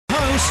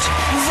host,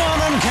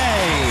 Vernon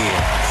Kay.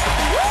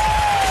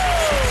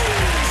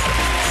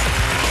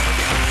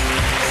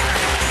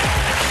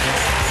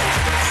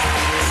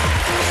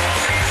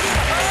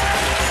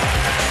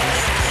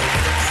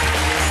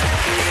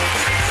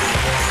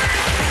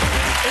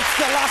 It's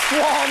the last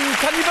one.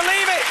 Can you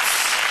believe it?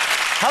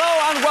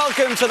 Hello and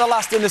welcome to the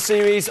last in the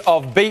series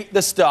of Beat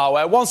the Star,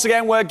 where once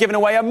again we're giving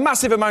away a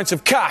massive amount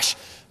of cash,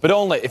 but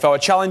only if our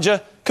challenger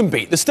can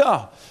beat the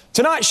star.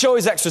 Tonight's show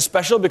is extra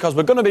special because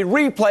we're going to be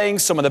replaying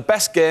some of the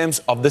best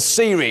games of the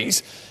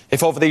series.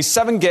 If over these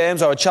 7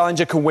 games our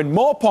challenger can win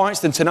more points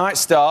than tonight's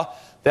star,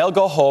 they'll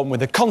go home with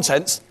the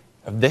contents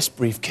of this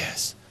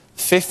briefcase.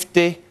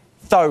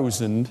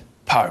 £50,000.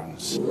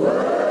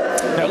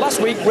 Now,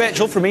 last week,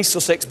 Rachel from East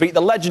Sussex beat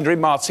the legendary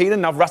Martina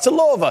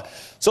Navratilova.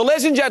 So,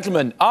 ladies and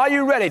gentlemen, are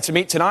you ready to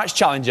meet tonight's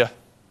challenger?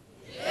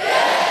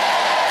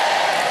 Yes!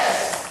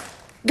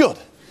 Good.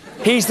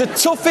 He's the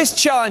toughest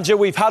challenger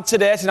we've had to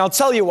date, and I'll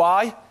tell you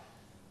why.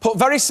 Put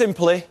very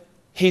simply,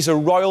 he's a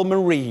Royal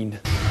Marine.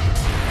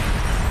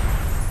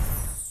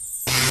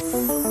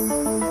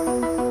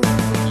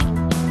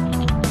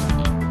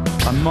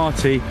 I'm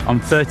Marty, I'm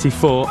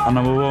 34 and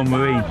I'm a Royal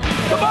Marine.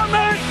 Come on,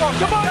 mate!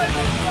 Come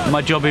on!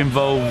 My job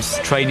involves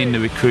training the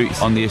recruits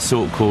on the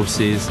assault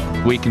courses.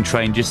 We can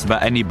train just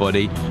about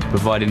anybody,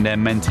 providing they're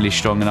mentally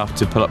strong enough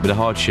to put up with the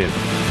hardship.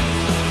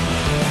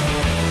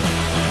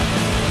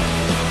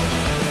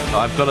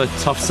 I've got a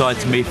tough side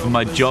to me for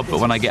my job, but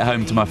when I get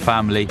home to my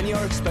family,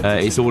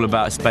 it's all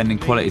about spending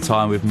quality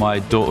time with my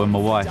daughter and my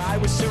wife.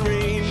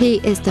 He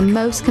is the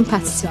most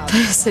competitive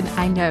person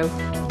I know,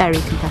 very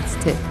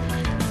competitive.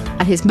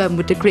 And his mum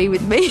would agree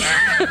with me.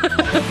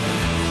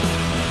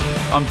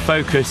 I'm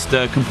focused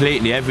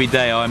completely. Every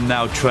day I'm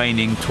now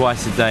training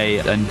twice a day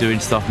and doing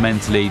stuff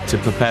mentally to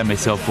prepare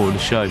myself for the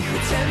show.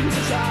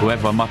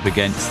 Whoever I'm up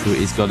against,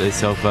 he's got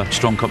himself a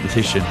strong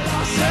competition.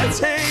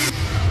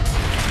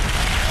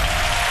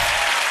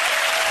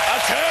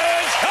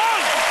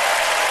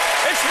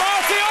 It's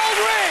Marty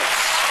Aldrich!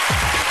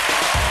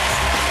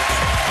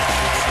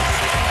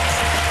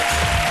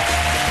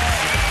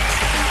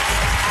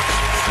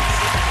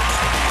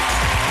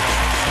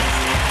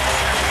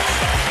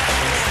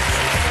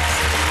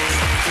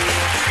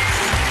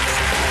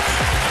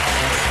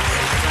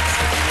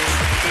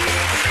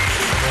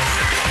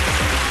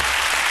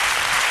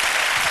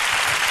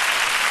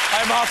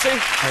 Hi, Marty.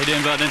 How you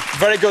doing, Vernon?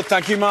 Very good,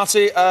 thank you,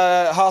 Marty.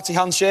 Hearty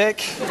handshake.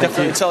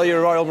 Definitely tell you're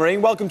a Royal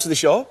Marine. Welcome to the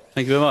show.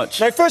 Thank you very much.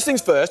 Now, first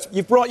things first,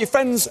 you've brought your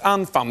friends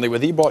and family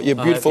with you. You brought your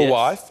beautiful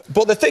wife.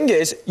 But the thing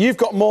is, you've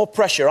got more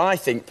pressure, I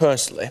think,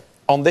 personally,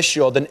 on this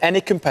show than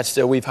any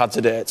competitor we've had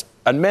to date.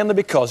 And mainly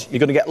because you're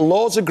going to get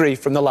loads of grief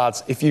from the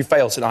lads if you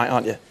fail tonight,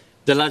 aren't you?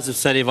 The lads have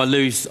said if I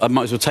lose, I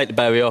might as well take the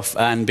berry off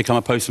and become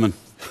a postman.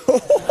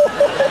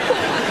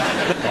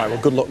 Right,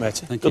 well, good luck,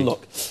 matey. Thank you. Good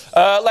luck.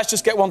 Let's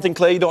just get one thing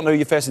clear. You don't know who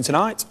you're facing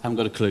tonight? Haven't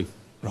got a clue.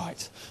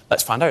 Right.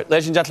 Let's find out.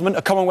 Ladies and gentlemen,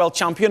 a Commonwealth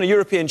champion, a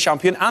European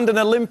champion and an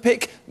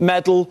Olympic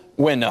medal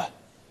winner.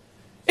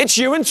 It's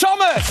Ewan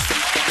Thomas!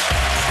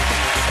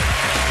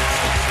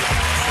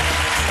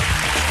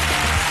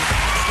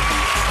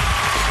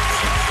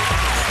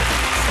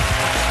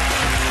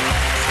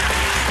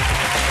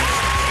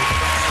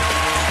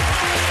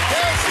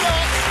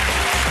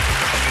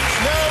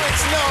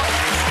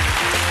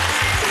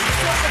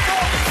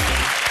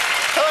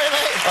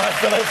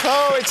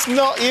 Oh, it's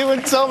not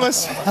Ewan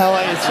Thomas. How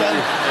are you,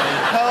 Chen?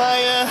 How are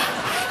you?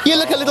 You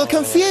look a little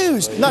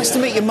confused. Nice to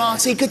meet you,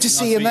 Marty. Good to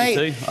see you, mate.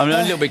 You too. I'm a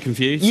little bit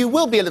confused. You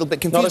will be a little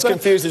bit confused. Not as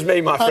confused as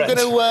me, my friend.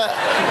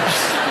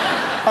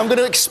 I'm going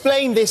to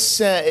explain this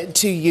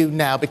to you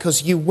now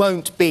because you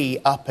won't be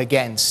up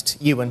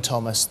against Ewan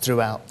Thomas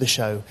throughout the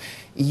show.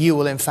 You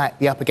will, in fact,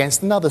 be up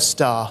against another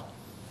star.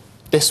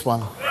 This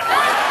one.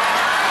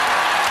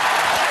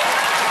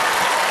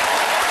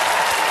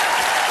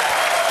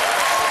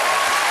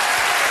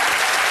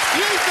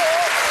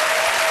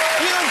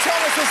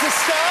 Is the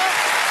star?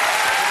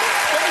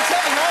 Let me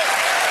tell you, mate.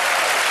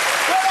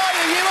 Where are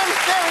you, Ewan?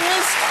 There he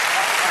is.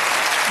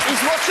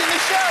 He's watching the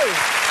show.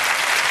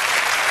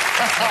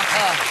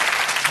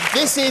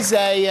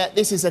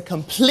 This is a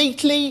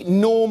completely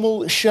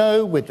normal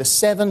show with the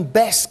 7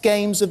 best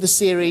games of the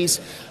series.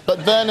 But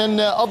Vernon,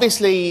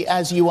 obviously,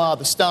 as you are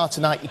the star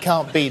tonight, you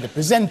can't be the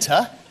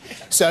presenter.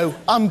 So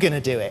I'm going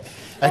to do it.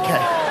 OK.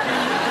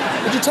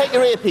 Would you take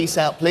your earpiece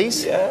out,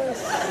 please? Yes.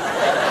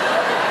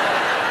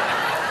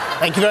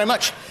 Thank you very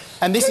much.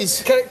 And this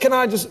is... Can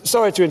I just...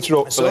 Sorry to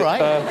interrupt. It's all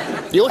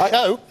right. Your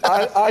show.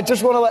 I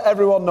just want to let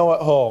everyone know at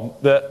home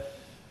that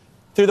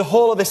through the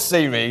whole of this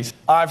series,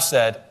 I've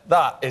said,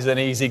 that is an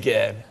easy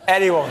game.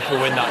 Anyone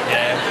can win that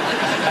game.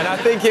 And I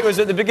think it was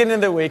at the beginning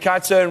of the week, I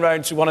turned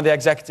round to one of the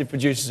executive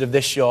producers of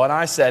this show and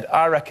I said,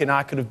 I reckon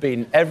I could have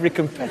beaten every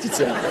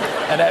competitor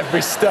and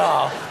every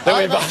star that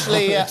we've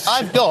actually,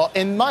 I've got,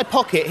 in my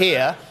pocket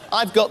here,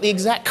 I've got the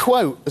exact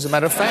quote, as a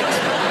matter of fact.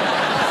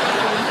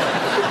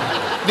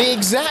 The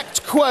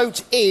exact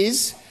quote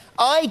is,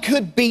 I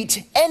could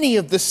beat any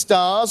of the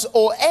stars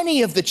or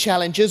any of the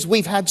challengers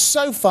we've had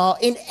so far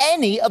in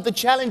any of the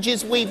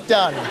challenges we've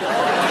done.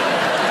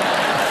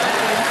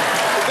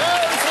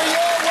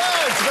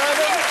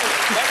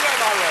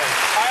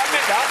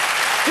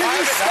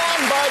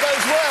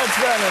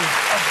 Vernon.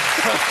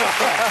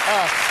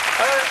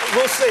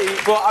 We'll see,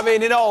 but I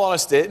mean, in all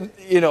honesty,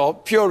 you know,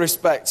 pure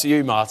respect to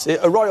you, Marty,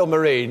 a Royal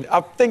Marine,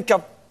 I think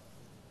I've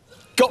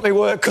got my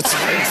work cut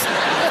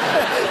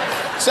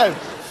out. So,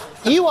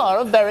 you are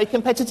a very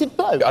competitive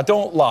bloke. I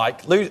don't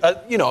like lose.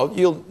 You know,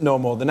 you'll know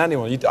more than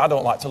anyone. I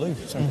don't like to lose.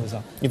 Simple as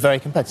that. You're very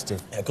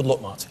competitive. Yeah, good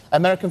luck, Marty.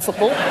 American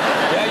football?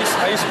 Yeah,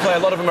 I used to play a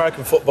lot of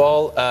American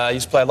football. I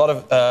used to play a lot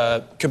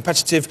of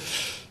competitive,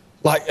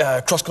 like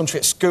cross-country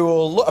at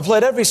school. I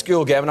played every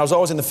school game and I was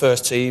always in the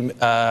first team.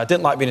 I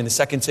didn't like being in the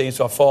second team,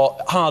 so I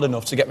fought hard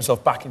enough to get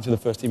myself back into the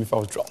first team if I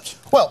was dropped.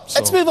 Well,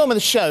 let's move on with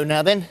the show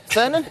now then,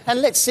 Vernon, and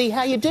let's see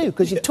how you do,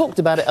 because you've talked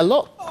about it a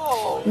lot.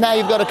 Oh. Now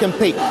you've got to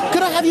compete.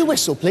 Could I have your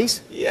whistle,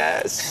 please?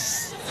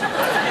 Yes.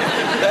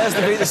 There's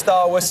the Beat the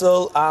Star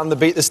whistle and the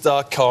Beat the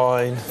Star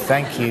coin.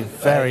 Thank you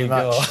very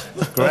much.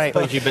 Great. I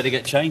suppose you better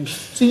get changed.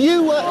 So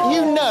you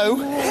know,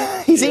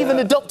 he's even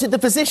adopted the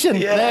position.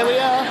 Yeah. There we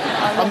are.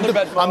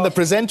 I'm the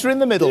presenter in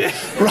the middle. Yeah.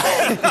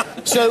 Right.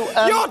 So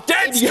You're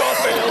dead,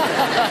 Scofield!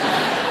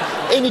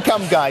 in you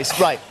come, guys.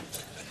 Right.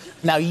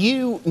 Now,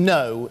 you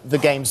know the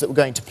games that we're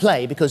going to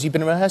play because you've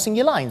been rehearsing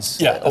your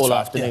lines all right,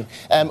 afternoon.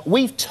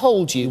 We've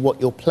told you what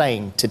you're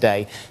playing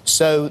today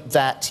so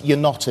that you're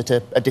not at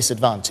a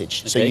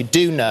disadvantage. So you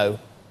do know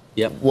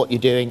what you're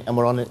doing and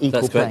we're on an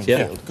equal playing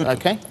field. Good.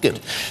 OK,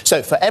 good.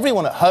 So for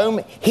everyone at home,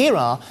 here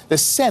are the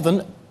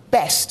 7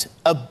 best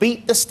of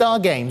Beat the Star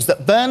games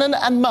that Vernon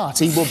and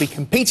Marty will be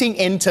competing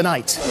in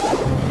tonight.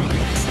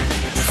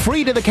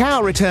 Frida the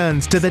cow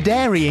returns to the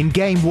dairy in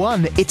Game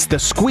 1. It's the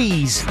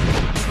squeeze.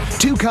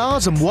 2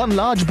 cars and 1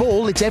 large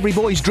ball. It's every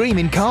boy's dream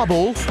in car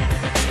ball.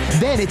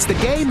 Then it's the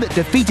game that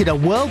defeated a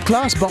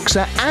world-class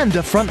boxer and a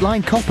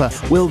frontline copper.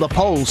 Will the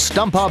polls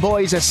stump our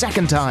boys a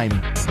second time?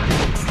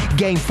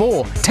 Game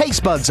 4.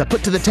 Taste buds are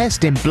put to the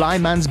test in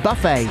Blind Man's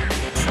Buffet.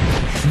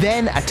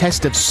 Then a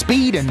test of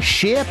speed and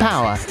sheer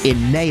power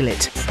in Nail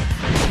It.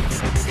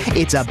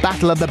 It's a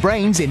battle of the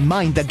brains in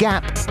Mind the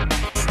Gap.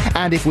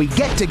 And if we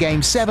get to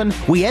Game 7,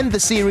 we end the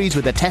series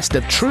with a test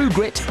of true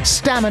grit,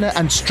 stamina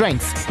and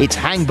strength. It's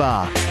Hang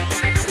Bar.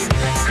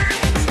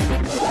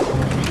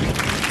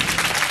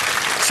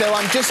 So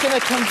I'm just going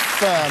to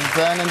confirm,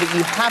 Vernon, that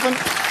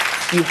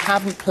you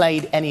haven't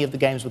played any of the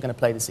games we're going to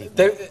play this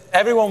evening.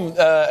 Everyone,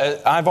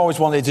 I've always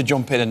wanted to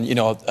jump in and, you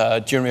know,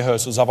 during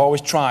rehearsals, I've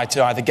always tried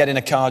to either get in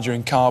a car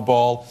during car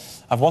ball.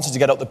 I've wanted to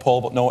get up the pole,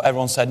 but no,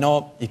 everyone said,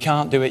 no, you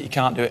can't do it, you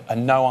can't do it.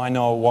 And now I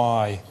know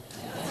why.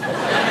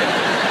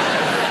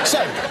 So,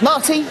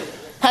 Marty,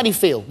 how do you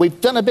feel? We've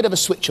done a bit of a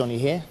switch on you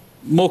here.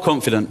 More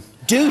confident.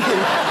 Do you? I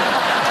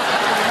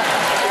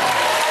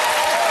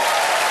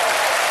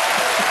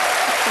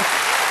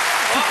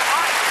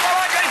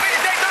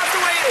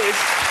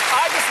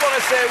just want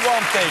to say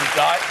one thing,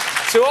 right?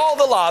 To all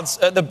the lads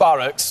at the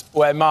barracks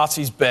where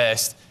Marty's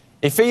based,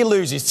 if he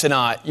loses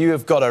tonight, you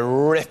have got to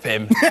rip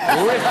him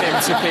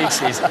to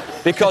pieces,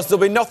 because there'll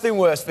be nothing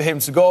worse for him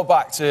to go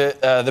back to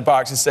the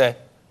barracks and say,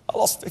 I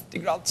lost 50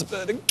 grand to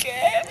Vernon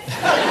Kay.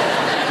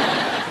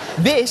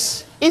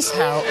 This is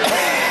how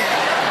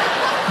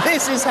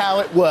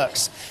it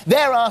works.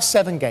 There are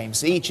 7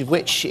 games, each of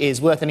which is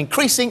worth an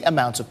increasing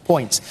amount of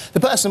points. The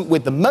person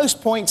with the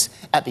most points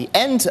at the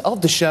end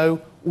of the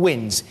show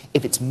wins.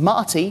 If it's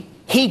Marty,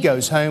 he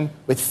goes home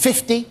with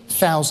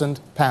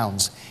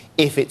 £50,000.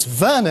 If it's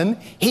Vernon,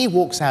 he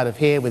walks out of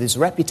here with his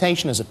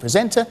reputation as a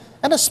presenter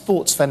and a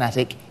sports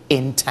fanatic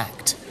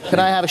intact. Can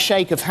I have a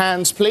shake of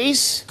hands,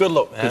 please? Good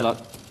luck, man. Good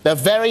luck. The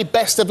very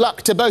best of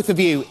luck to both of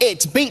you.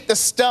 It's Beat the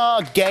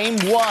Star Game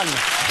 1.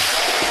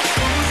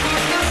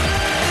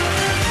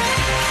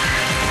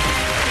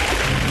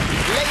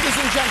 Ladies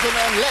and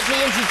gentlemen, let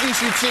me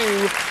introduce you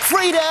to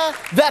Frida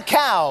the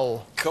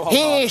cow.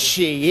 Here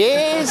she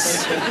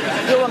is.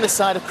 You're on this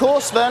side, of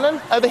course, Vernon.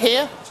 Over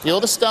here.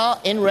 You're the star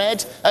in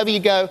red. Over you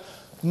go.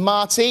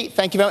 Marty,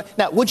 thank you very much.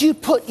 Now, would you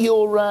put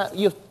your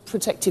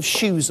protective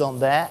shoes on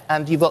there,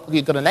 and you've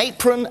got an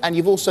apron, and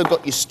you've also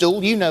got your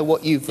stool. You know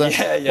what you've got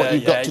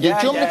to do. Do you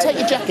want me to take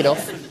your jacket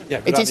off?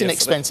 Yeah, it is an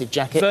expensive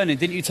jacket. Vernon,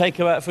 didn't you take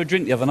her out for a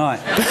drink the other night?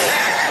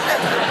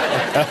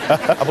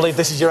 I believe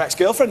this is your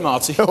ex-girlfriend,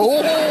 Marty.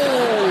 Oh,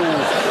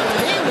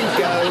 here we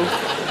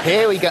go.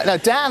 Here we go. Now,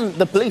 Dan,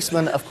 the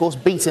policeman, of course,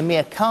 beat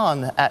Amir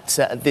Khan at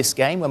this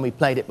game when we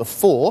played it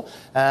before.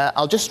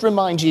 I'll just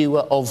remind you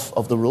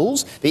of the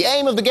rules. The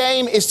aim of the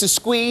game is to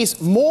squeeze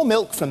more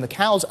milk from the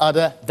cow's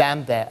udder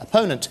than their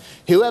opponent.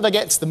 Whoever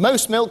gets the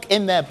most milk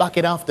in their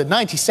bucket after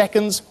 90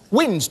 seconds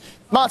wins.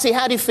 Marty,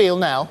 how do you feel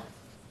now?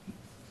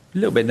 A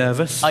little bit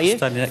nervous. Are you?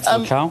 Standing next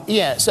to a cow.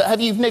 Yeah, so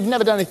you've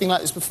never done anything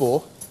like this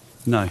before?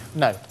 No.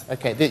 No.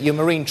 OK, your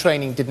marine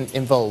training didn't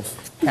involve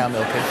cow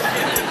milking?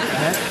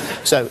 No?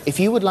 So, if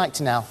you would like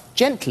to now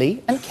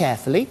gently and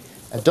carefully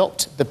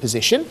adopt the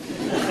position,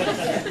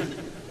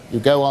 you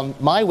go on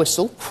my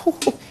whistle.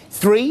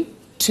 3,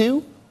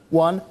 2,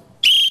 1.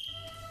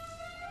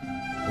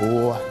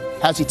 Oh,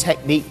 how's your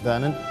technique,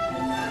 Vernon?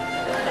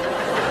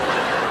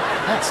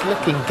 That's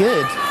looking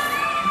good.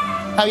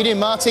 How are you doing,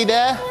 Marty,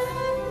 there?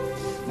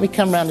 Let me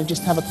come round and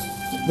just have a...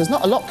 There's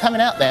not a lot coming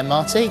out there,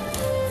 Marty.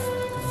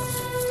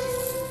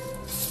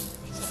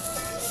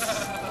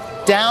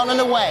 Down and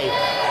away.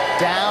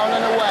 Down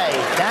and away.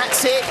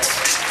 That's it.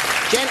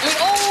 Gently.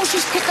 Oh,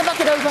 she's kicked the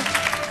bucket over.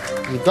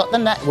 You've got the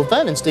net. Well,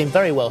 Vernon's doing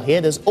very well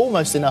here. There's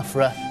almost enough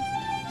for a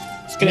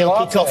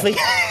milky coffee.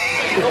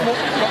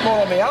 Got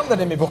more on my hand than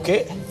in my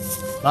bucket.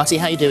 Marty,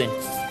 how you doing?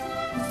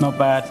 Not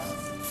bad.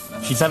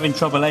 She's having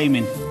trouble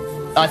aiming.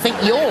 I think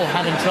you're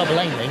having trouble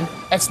aiming.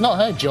 It's not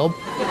her job.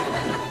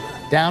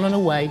 Down and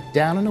away,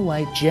 down and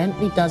away.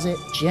 Gently does it,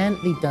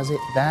 gently does it.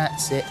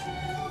 That's it.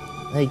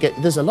 There you go.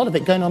 There's a lot of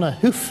it going on her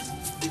hoof.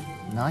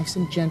 Nice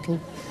and gentle.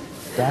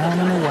 Down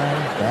and away,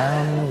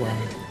 down and away.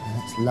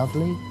 That's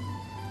lovely.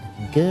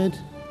 Looking good.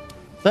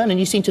 Vernon,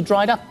 you seem to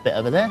dried up a bit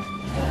over there.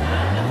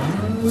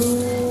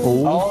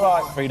 Oh. All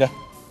right, Frida.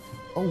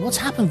 Oh, what's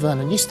happened,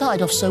 Vernon? You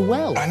started off so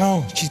well. I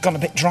know, she's gone a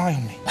bit dry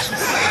on me.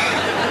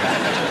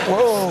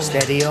 Whoa.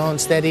 Steady on,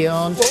 steady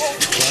on. There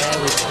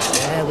we go,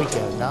 there we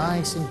go.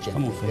 Nice and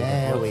gentle.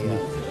 There we are.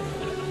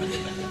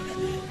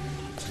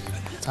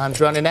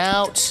 Time's running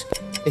out.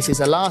 This is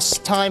the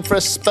last time for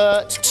a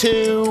spurt.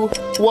 2,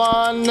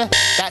 1.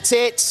 That's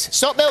it.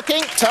 Stop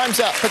milking. Time's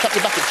up. Pick up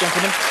your buckets,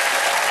 gentlemen.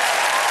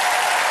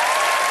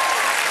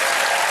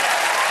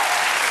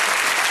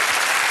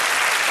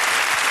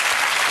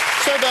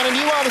 So, Vernon,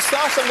 you are the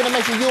star, so I'm going to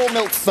measure your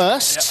milk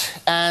first.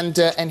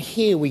 Yep. And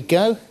here we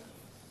go.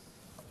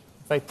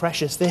 Very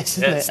precious, this,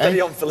 isn't it?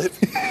 Steady on, Philip.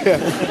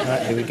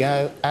 Right, here we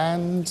go.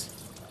 And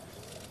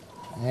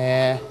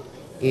there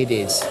it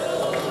is.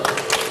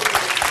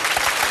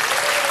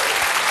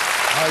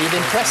 Oh, you've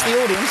impressed the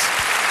audience.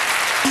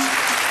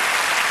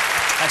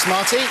 Thanks,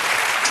 Marty.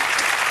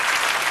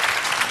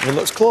 It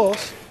looks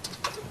close.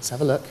 Let's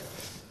have a look.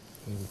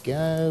 Here we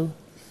go.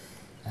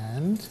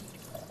 And...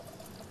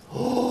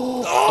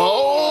 Oh!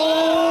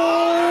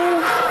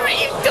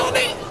 You've done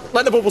it!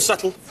 Let the bubble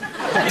settle.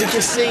 Did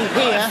you see here?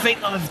 I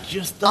think I've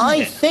just done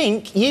it. I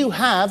think you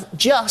have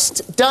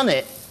just done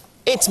it.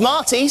 It's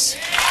Marty's.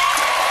 Very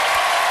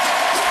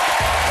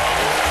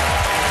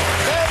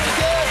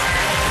good.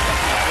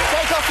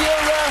 Take off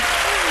your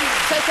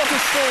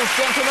stills,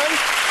 gentlemen,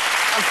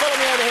 and follow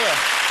me over here.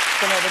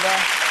 Come over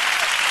there.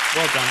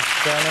 Well done,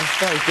 Vernon.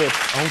 Very good.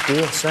 Oh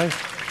dear. So,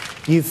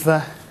 you've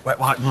Wet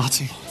wipe,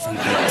 Marty.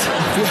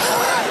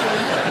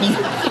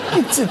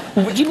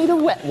 Would you need a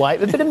wet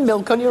wipe? A bit of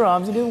milk on your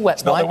arms, you need a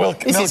wet wipe.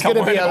 This is going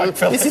to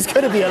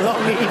be a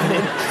long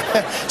evening.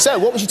 So,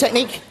 what was your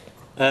technique?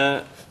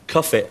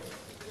 Cuff it.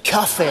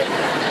 Cuff it.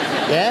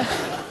 Yeah?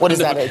 What is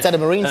that? Is that a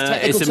Marine's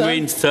technical It's a term?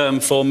 Marine's term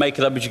for make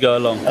it up as you go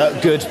along.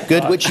 Good,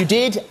 which you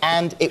did,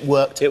 and it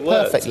worked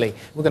perfectly.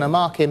 We're going to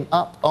mark him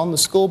up on the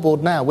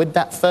scoreboard now. With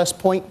that first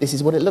point, this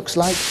is what it looks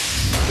like.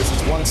 This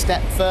is one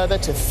step further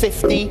to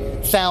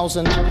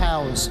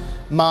 £50,000.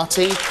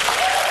 Marty, he's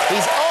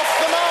off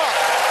the mark.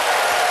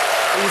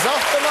 He's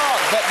off the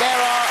mark, but there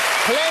are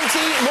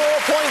plenty more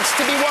points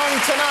to be won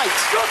tonight.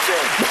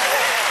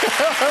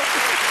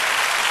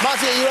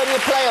 Marty, are you ready to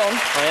play on?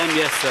 I am,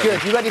 yes, sir.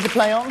 Good. You ready to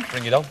play on?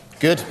 Bring it on.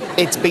 Good.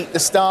 It's Beat the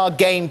Star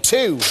Game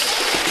 2.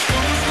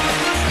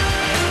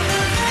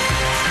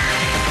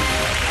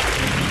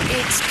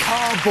 It's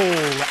car ball,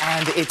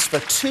 and it's for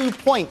 2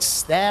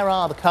 points. There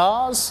are the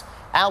cars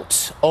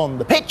out on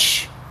the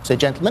pitch. So,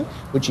 gentlemen,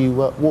 would you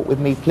walk with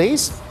me,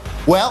 please?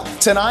 Well,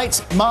 tonight,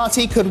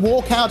 Marty could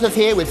walk out of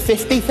here with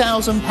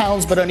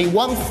 £50,000, but only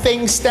one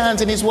thing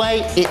stands in his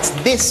way. It's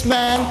this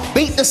man,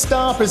 Beat the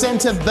Star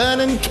presenter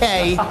Vernon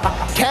Kay.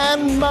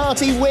 Can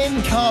Marty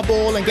win car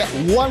ball and get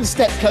one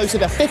step closer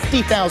to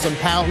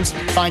 £50,000?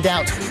 Find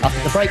out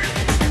after the break.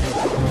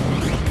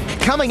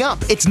 Coming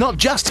up, it's not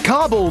just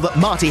car ball that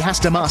Marty has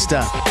to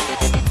master,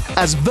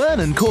 as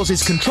Vernon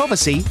causes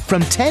controversy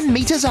from 10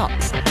 metres up.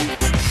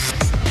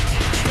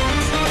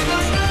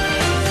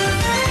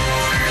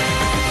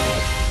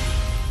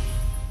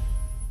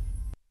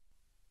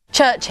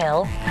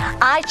 Churchill,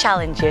 I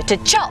challenge you to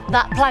chop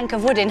that plank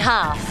of wood in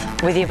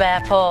half with your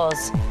bare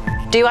paws.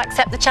 Do you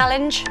accept the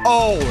challenge?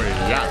 Oh,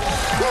 yeah.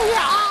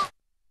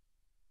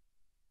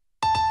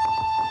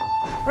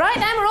 Right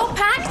then, we're all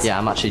packed. Yeah,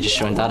 I'm actually just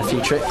showing Dad a few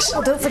tricks.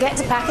 Well, don't forget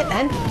to pack it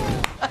then.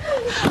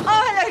 Oh,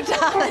 hello,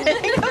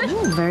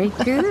 darling. Very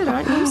good,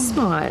 aren't you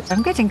smart?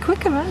 I'm getting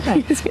quicker, aren't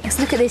I? Let's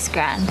look at this,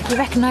 Gran. He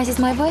recognises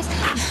my voice.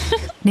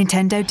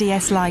 Nintendo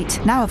DS Lite,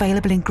 now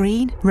available in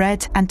green,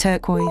 red and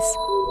turquoise.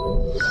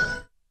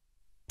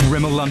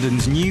 Rimmel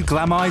London's new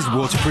Glamized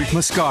Waterproof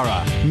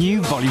Mascara.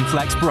 New Volume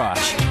Flex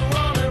Brush.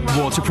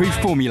 Waterproof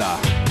formula.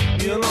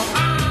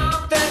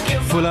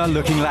 Fuller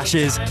looking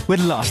lashes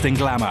with lasting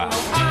glamour.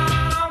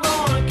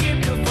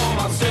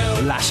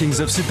 Lashings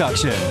of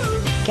seduction.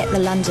 Get the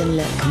London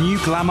look. New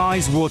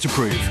Glamized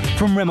Waterproof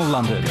from Rimmel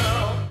London.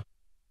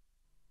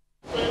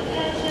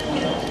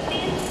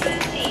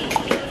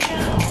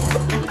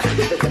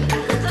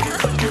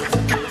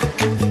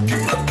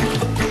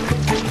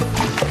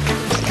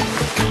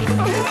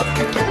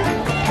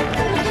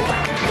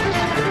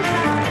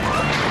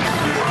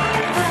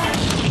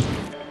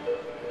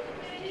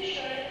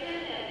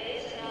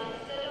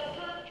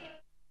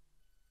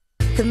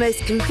 The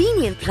most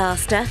convenient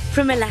plaster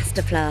from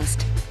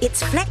Elastoplast.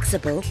 It's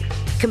flexible,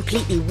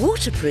 completely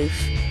waterproof,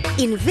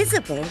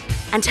 invisible,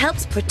 and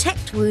helps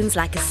protect wounds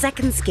like a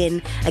second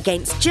skin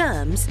against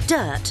germs,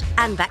 dirt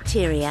and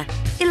bacteria.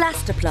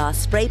 Elastoplast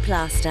Spray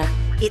Plaster.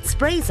 It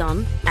sprays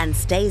on and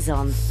stays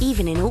on,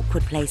 even in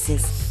awkward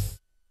places.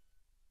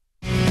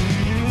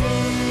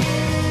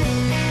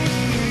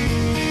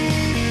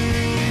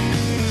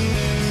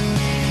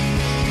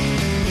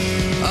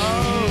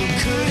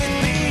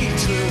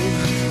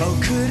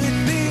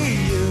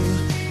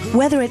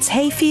 Whether it's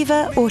hay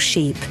fever or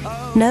sheep,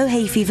 no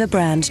hay fever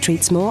brand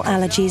treats more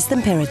allergies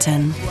than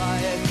Piriton.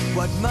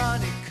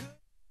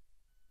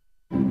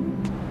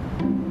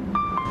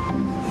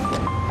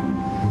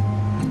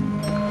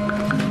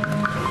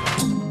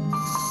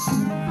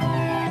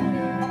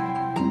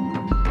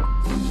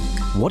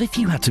 What if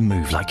you had to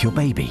move like your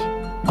baby?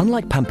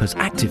 Unlike Pampers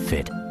Active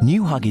Fit,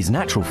 new Huggies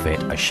Natural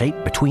Fit are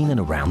shaped between and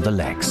around the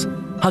legs.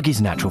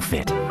 Huggies Natural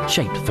Fit,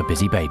 shaped for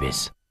busy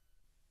babies.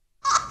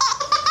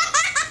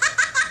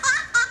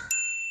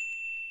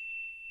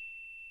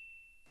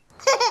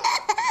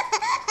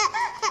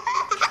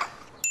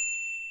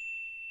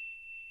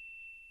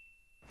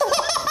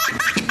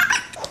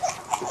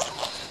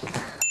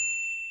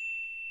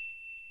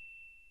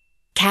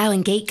 Cow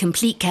and Gate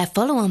Complete Care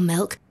Follow-On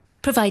Milk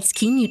provides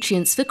key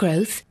nutrients for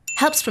growth,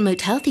 helps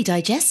promote healthy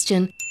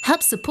digestion,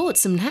 helps support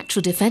some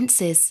natural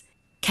defences.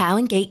 Cow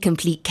and Gate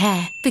Complete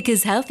Care,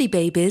 because healthy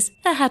babies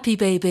are happy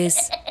babies.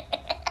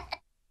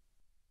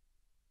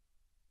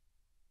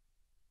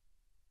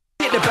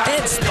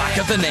 It's Back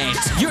of the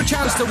Net, your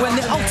chance to win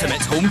the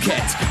ultimate home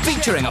kit,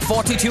 featuring a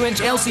 42-inch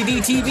LCD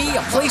TV, a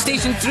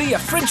PlayStation 3, a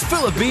fridge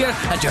full of beer,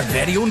 and your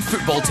very own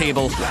football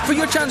table. For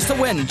your chance to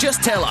win,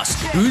 just tell us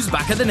who's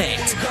back of the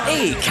net.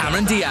 A.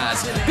 Cameron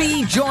Diaz,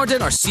 B.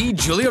 Jordan, or C.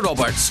 Julia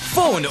Roberts.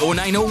 Phone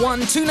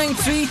 0901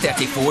 293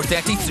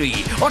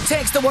 3433 or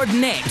text the word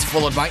NET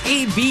followed by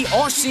A, B,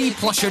 or C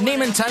plus your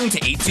name and town to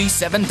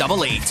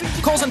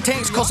 83788. Calls and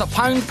texts cost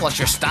 £1 plus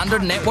your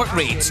standard network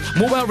rates.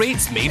 Mobile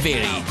rates may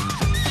vary.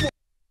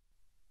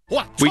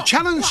 We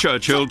challenge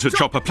Churchill to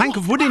chop a plank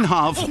of wood in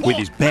half with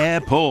his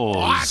bare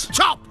paws.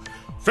 Chop!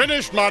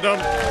 Finished, madam.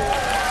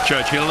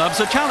 Churchill loves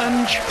a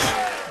challenge.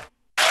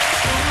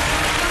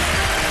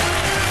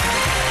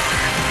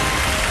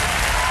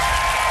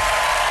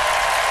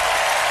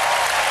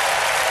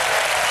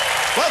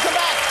 Welcome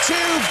back to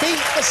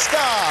Beat the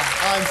Star.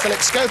 I'm Philip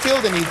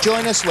Schofield, and you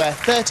join us where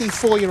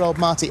 34-year-old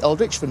Marty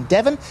Aldrich from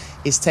Devon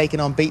is taking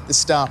on Beat the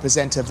Star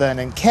presenter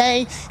Vernon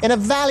Kay in a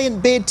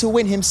valiant bid to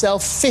win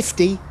himself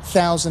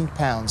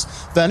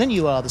 £50,000. Vernon,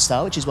 you are the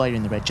star, which is why you're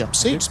in the red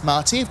jumpsuit.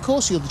 Marty, of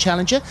course, you're the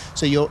challenger,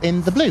 so you're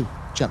in the blue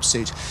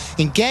jumpsuit.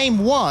 In game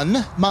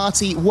one,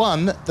 Marty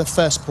won the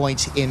first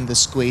point in the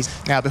squeeze.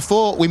 Now,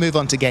 before we move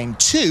on to game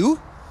two,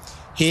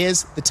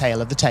 here's the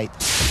tale of the tape.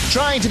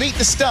 Trying to beat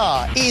the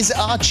star is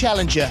our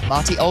challenger,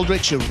 Marty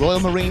Aldrich, a Royal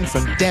Marine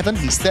from Devon.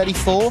 He's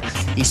 34,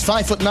 he's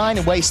 5'9"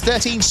 and weighs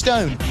 13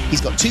 stone. He's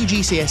got 2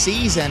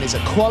 GCSEs and is a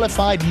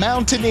qualified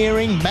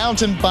mountaineering,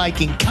 mountain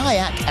biking,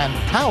 kayak and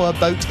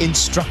powerboat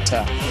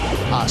instructor.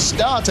 Our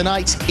star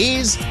tonight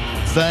is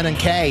Vernon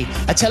Kay,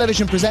 a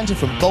television presenter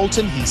from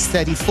Bolton. He's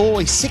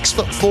 34, he's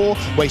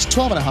 6'4", weighs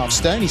 12.5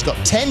 stone. He's got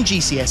 10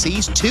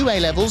 GCSEs, 2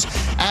 A-levels,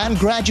 and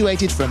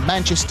graduated from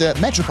Manchester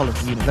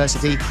Metropolitan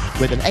University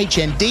with an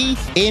HND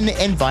in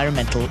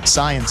environmental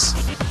science.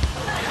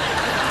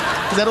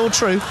 Is that all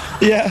true?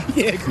 Yeah.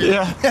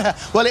 Yeah.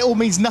 Well, it all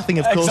means nothing,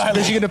 of course,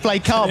 because you're going to play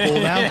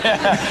cardball now.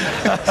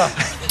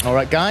 All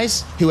right,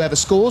 guys. Whoever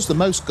scores the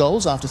most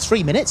goals after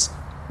 3 minutes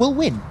will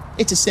win.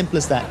 It's as simple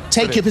as that.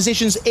 Take Brilliant. your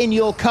positions in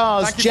your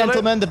cars,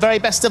 gentlemen. The very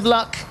best of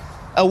luck.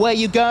 Away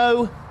you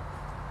go.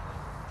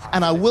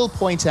 And I will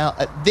point out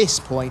at this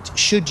point,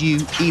 should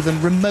you even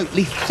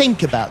remotely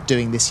think about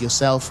doing this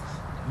yourself,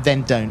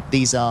 then don't.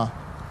 These are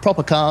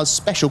proper cars,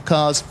 special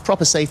cars,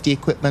 proper safety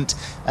equipment,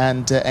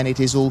 and it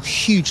is all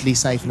hugely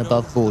safe and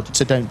above board,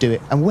 so don't do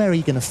it. And where are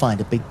you going to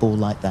find a big ball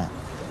like that?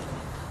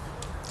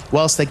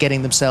 Whilst they're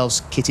getting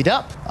themselves kitted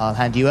up, I'll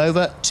hand you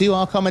over to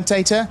our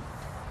commentator,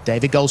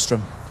 David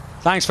Goldstrom.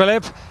 Thanks,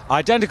 Philip.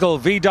 Identical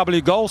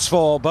VW Golfs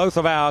for both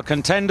of our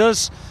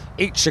contenders,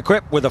 each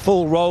equipped with a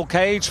full roll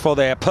cage for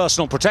their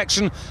personal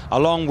protection,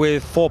 along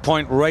with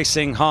 4-point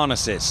racing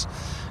harnesses.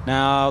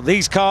 Now,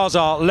 these cars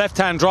are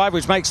left-hand drive,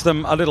 which makes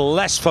them a little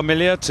less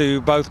familiar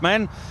to both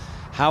men.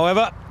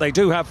 However, they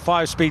do have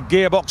 5-speed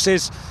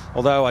gearboxes,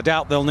 although I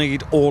doubt they'll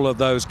need all of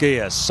those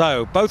gears.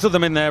 So, both of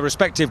them in their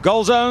respective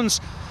goal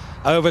zones.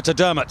 Over to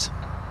Dermot.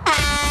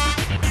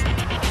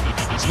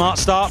 Smart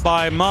start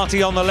by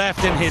Marty on the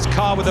left in his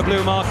car with the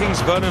blue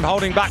markings. Vernon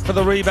holding back for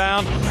the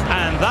rebound,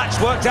 and that's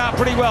worked out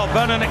pretty well.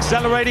 Vernon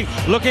accelerating,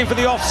 looking for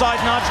the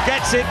offside nudge,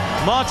 gets it.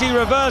 Marty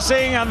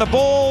reversing, and the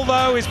ball,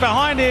 though, is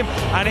behind him,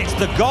 and it's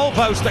the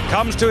goalpost that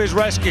comes to his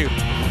rescue.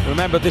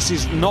 Remember, this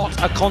is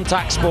not a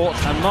contact sport,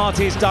 and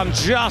Marty's done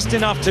just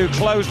enough to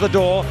close the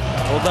door,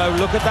 although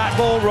look at that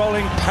ball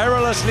rolling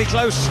perilously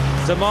close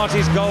to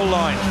Marty's goal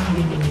line.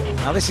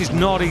 Now this is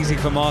not easy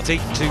for Marty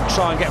to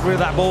try and get rid of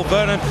that ball.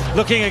 Vernon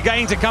looking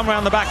again to come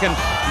around the back, and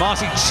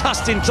Marty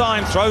just in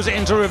time throws it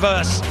into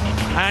reverse.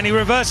 And he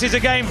reverses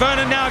again.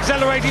 Vernon now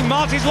accelerating.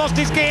 Marty's lost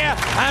his gear,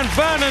 and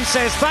Vernon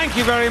says thank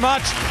you very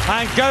much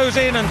and goes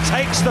in and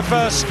takes the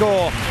first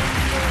score.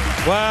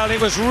 Well, it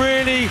was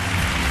really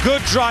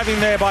good driving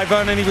there by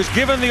Vernon. He was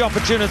given the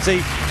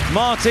opportunity.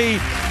 Marty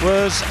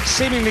was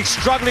seemingly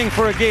struggling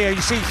for a gear.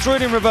 You see, threw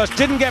it in reverse,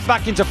 didn't get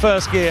back into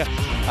first gear,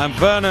 and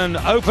Vernon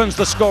opens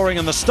the scoring,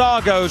 and the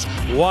Star goes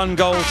 1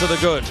 goal to the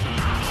good.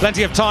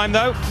 Plenty of time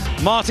though.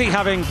 Marty,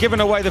 having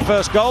given away the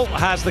first goal,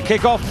 has the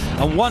kick-off,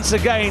 and once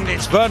again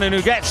it's Vernon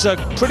who gets a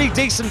pretty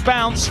decent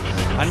bounce,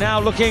 and now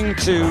looking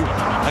to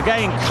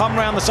again come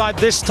round the side.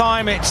 This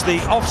time it's the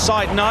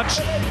offside nudge,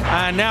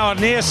 and now a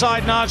near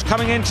side nudge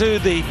coming into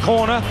the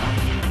corner,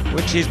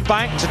 which is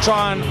banked to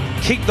try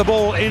and keep the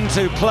ball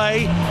into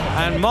play,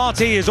 and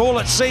Marty is all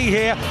at sea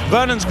here.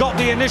 Vernon's got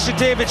the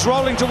initiative, it's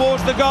rolling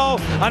towards the goal,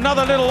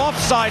 another little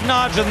offside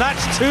nudge, and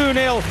that's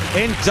 2-0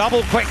 in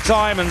double quick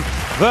time. And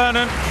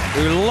Vernon,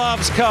 who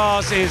loves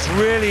cars, is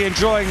really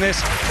enjoying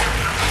this.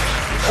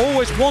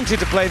 Always wanted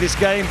to play this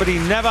game, but he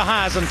never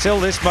has until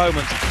this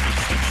moment.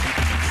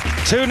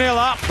 2-0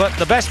 up, but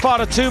the best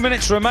part of 2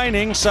 minutes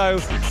remaining, so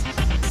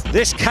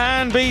this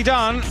can be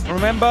done.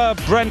 Remember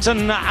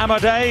Brenton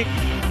Amadei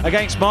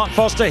against Mark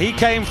Foster, he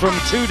came from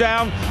 2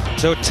 down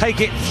to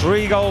take it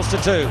 3 goals to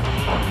 2.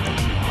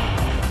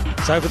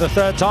 So for the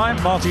third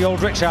time, Marty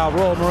Aldrich, our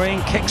Royal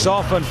Marine, kicks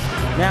off, and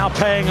now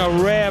paying a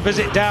rare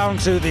visit down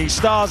to the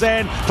Star's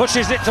end,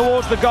 pushes it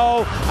towards the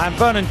goal, and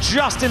Vernon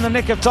just in the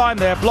nick of time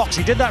there blocks.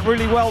 He did that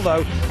really well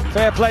though.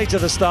 Fair play to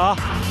the Star.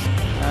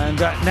 And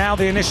now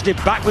the initiative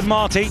back with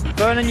Marty.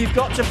 Vernon, you've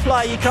got to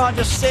play, you can't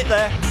just sit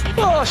there.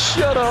 Oh,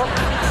 shut up.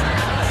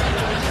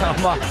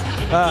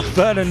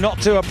 Vernon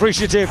not too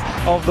appreciative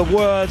of the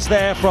words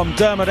there from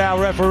Dermot, our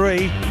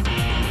referee.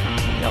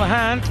 On the other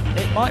hand,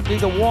 it might be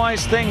the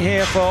wise thing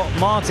here for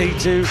Marty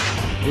to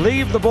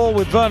leave the ball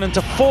with Vernon,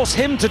 to force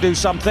him to do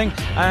something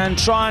and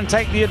try and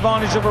take the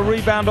advantage of a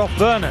rebound off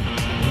Vernon.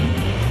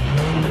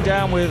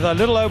 Down with a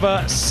little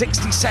over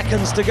 60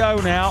 seconds to go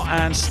now,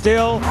 and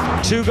still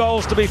 2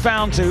 goals to be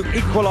found to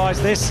equalise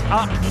this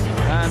up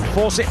and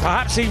force it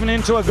perhaps even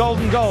into a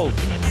golden goal.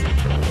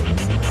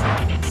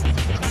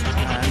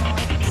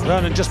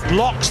 Vernon just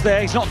blocks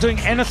there, he's not doing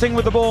anything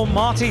with the ball.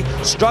 Marty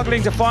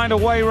struggling to find a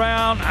way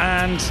round,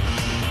 and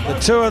the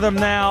two of them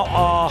now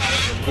are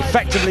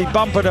effectively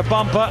bumper to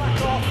bumper,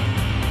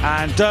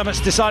 and Dermot's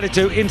decided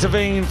to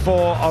intervene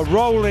for a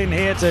roll in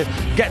here to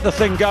get the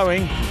thing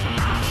going.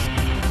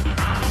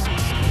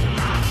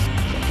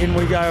 In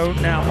we go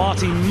now.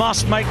 Marty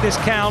must make this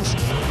count,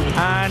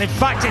 and in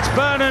fact it's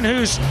Vernon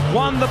who's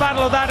won the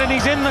battle of that, and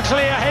he's in the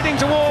clear heading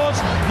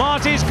towards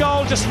Marty's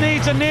goal. Just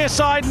needs a near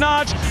side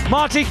nudge.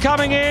 Marty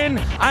coming in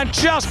and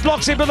just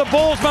blocks it, but the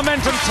ball's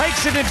momentum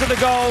takes it into the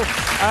goal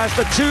as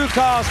the 2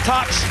 cars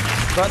touch.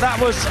 But that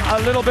was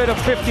a little bit of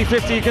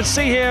 50-50. You can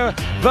see here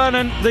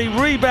Vernon, the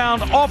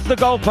rebound off the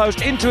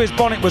goalpost into his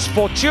bonnet was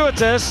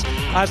fortuitous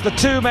as the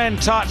 2 men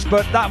touched,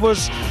 but that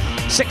was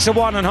 6 of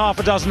one and half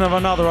a dozen of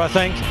another, I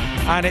think.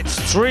 And it's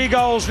 3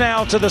 goals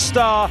now to the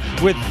Star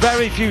with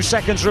very few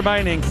seconds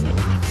remaining.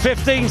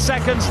 15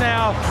 seconds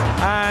now,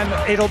 and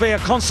it'll be a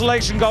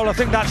consolation goal. I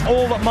think that's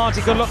all that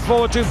Marty can look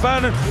forward to.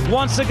 Vernon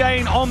once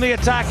again on the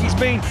attack. He's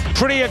been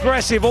pretty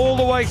aggressive all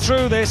the way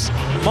through this.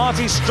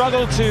 Marty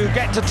struggled to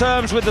get to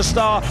terms with the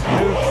Star,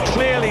 who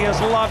clearly has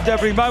loved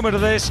every moment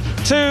of this.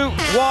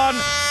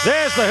 2-1,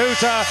 there's the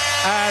hooter,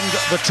 and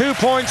the 2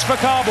 points for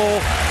Kabul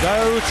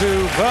go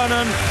to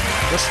Vernon,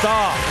 the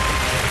Star.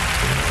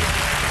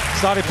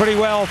 Started pretty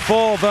well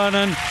for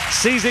Vernon,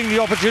 seizing the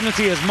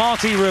opportunity as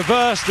Marty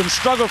reversed and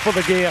struggled for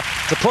the gear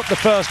to put the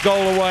first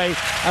goal away.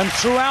 And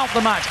throughout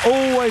the match,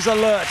 always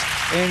alert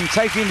in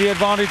taking the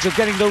advantage of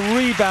getting the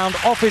rebound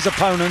off his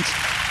opponent.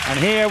 And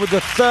here with the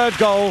 3rd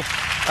goal,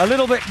 a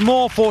little bit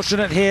more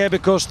fortunate here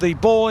because the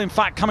ball, in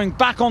fact, coming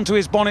back onto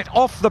his bonnet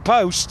off the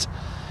post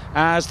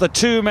as the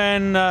 2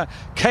 men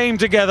came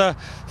together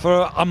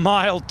for a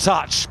mild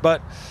touch.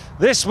 But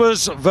this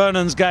was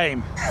Vernon's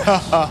game.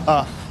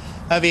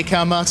 Over you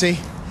come, Marty.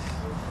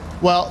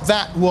 Well,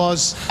 that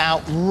was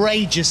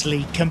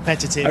outrageously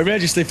competitive.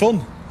 Outrageously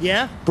fun.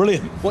 Yeah?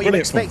 Brilliant. What you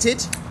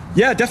expected?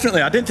 Yeah,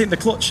 definitely. I didn't think the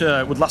clutch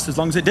would last as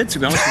long as it did, to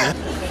be honest with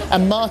you.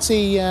 And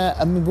Marty,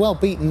 well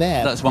beaten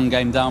there. That's 1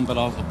 game down, but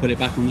I'll put it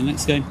back on the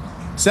next game.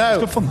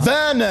 So,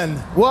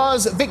 Vernon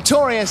was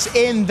victorious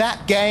in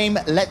that game.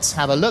 Let's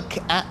have a look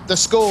at the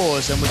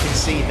scores, and we can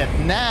see that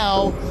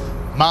now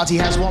Marty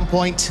has 1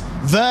 point.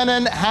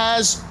 Vernon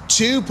has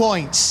 2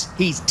 points.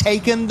 He's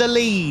taken the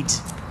lead.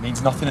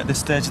 Means nothing at this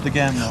stage of the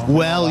game, though.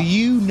 Well,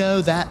 you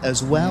know that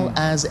as well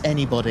as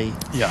anybody.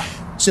 Yeah.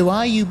 So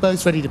are you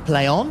both ready to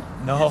play on?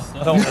 No,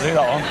 I don't want to do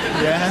that one.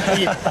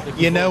 Yeah.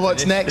 You know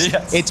what's next?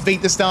 Yes. It's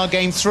Beat the Star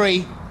Game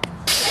 3. So,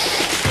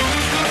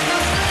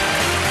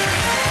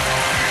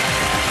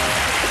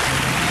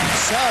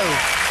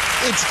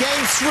 it's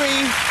Game 3.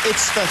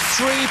 It's for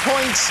 3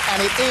 points,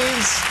 and it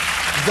is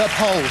the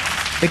poll.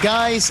 The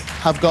guys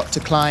have got to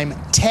climb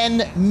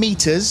 10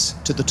 metres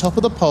to the top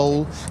of the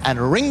pole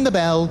and ring the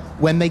bell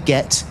when they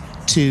get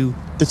to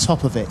the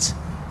top of it.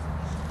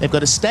 They've got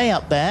to stay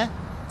up there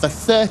for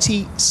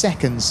 30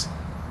 seconds.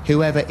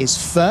 Whoever is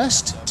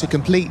first to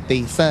complete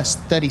the first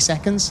 30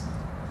 seconds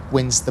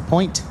wins the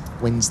point,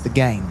 wins the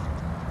game.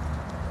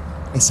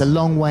 It's a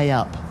long way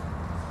up.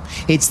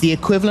 It's the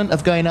equivalent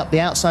of going up the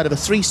outside of a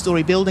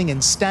 3-story building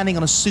and standing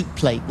on a soup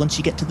plate once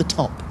you get to the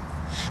top.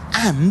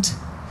 And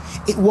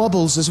it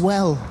wobbles as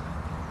well.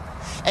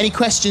 Any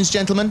questions,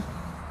 gentlemen?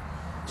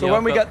 So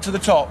when we get to the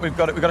top, we've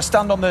got to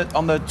stand on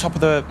the top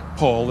of the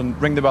pole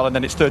and ring the bell, and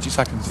then it's 30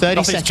 seconds. 30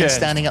 Nothing's seconds changed.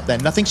 standing up there.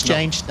 Nothing's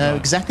changed. No,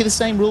 exactly the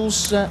same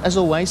rules as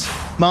always.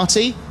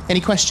 Marty, any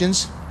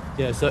questions?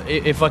 Yeah, so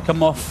if I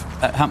come off,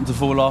 happen to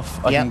fall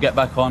off, I can get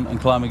back on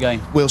and climb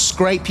again. We'll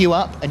scrape you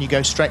up and you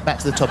go straight back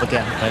to the top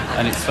again. Okay,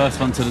 and it's first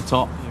one to the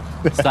top,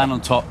 stand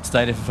on top,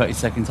 stay there for 30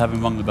 seconds,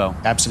 having rung the bell.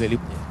 Absolutely.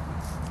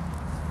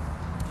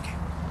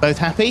 Both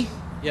happy?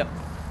 Yep.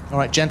 All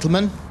right,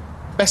 gentlemen.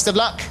 Best of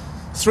luck.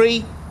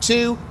 3,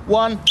 2,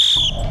 1.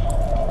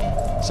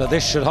 So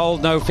this should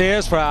hold no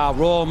fears for our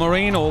Royal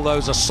Marine, all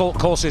those assault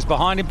courses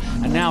behind him,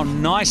 and now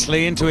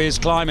nicely into his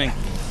climbing.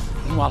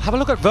 Well, have a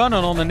look at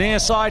Vernon on the near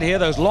side here,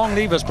 those long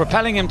levers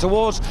propelling him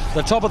towards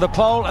the top of the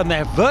pole, and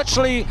they're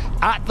virtually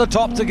at the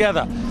top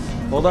together.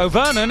 Although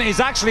Vernon is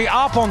actually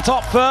up on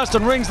top first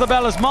and rings the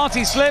bell as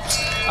Marty slips,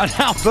 and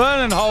now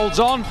Vernon holds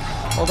on,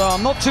 although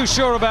I'm not too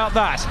sure about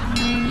that.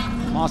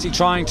 Marty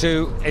trying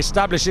to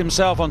establish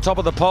himself on top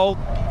of the pole.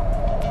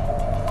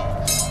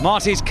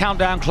 Marty's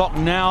countdown clock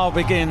now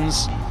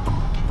begins.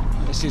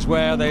 This is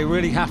where they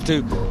really have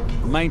to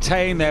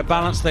maintain their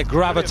balance, their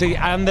gravity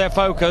and their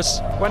focus.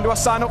 When do I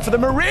sign up for the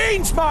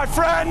Marines, my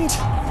friend?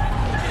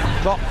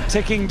 Clock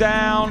ticking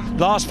down.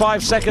 Last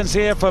 5 seconds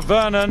here for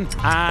Vernon,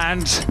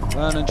 and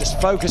Vernon just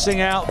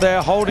focusing out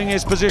there, holding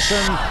his position,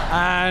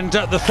 and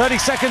the 30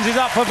 seconds is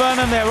up for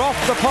Vernon. They're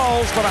off the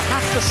poles, but I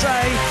have to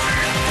say,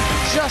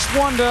 just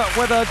wonder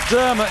whether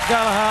Dermot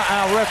Gallagher,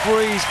 our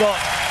referee's got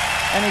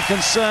any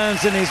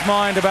concerns in his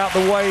mind about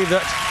the way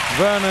that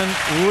Vernon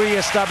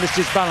re-established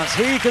his balance.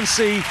 Here you can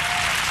see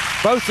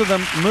both of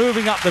them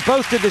moving up. They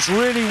both did this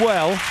really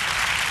well,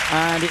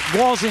 and it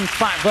was in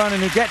fact Vernon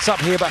who gets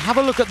up here, but have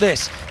a look at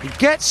this. He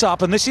gets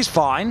up, and this is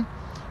fine,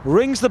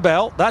 rings the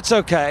bell, that's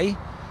okay,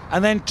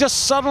 and then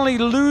just suddenly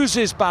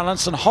loses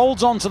balance and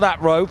holds on to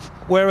that rope,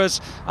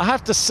 whereas I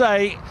have to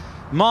say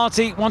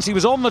Marty, once he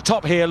was on the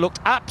top here, looked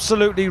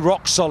absolutely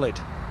rock solid.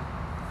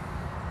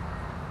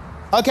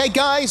 Okay,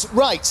 guys,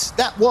 right,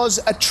 that was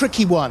a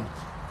tricky one.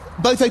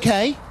 Both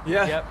okay?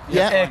 Yeah.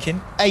 Yeah.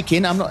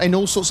 Aching. I'm not in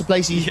all sorts of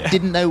places you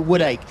didn't know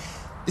would ache.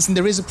 Listen,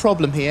 there is a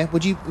problem here.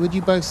 Would you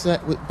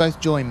both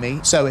join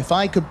me? So if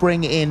I could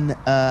bring in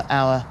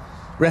our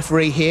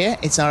referee here,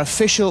 it's our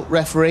official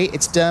referee.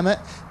 It's Dermot.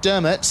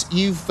 Dermot,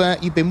 you've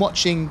been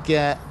watching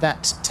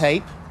that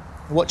tape,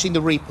 watching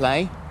the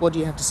replay. What do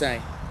you have to say?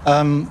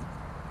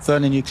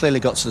 Vernon, you clearly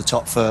got to the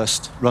top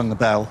first, rung the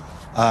bell.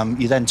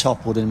 You then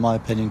toppled, in my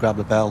opinion, grabbed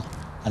the bell,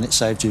 and it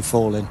saved you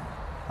falling.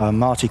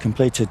 Marty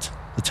completed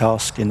the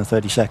task in the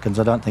 30 seconds.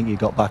 I don't think you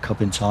got back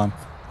up in time.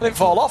 I didn't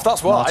fall off,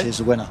 that's why. Marty is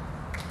the winner.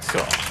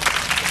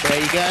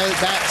 There you go.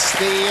 That's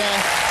the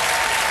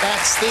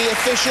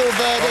official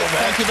verdict.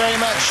 Thank you very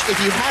much. If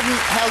you hadn't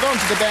held on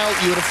to the bell,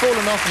 you would have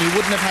fallen off and you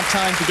wouldn't have had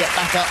time to get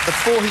back up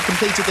before he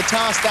completed the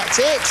task. That's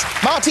it.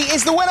 Marty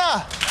is the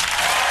winner.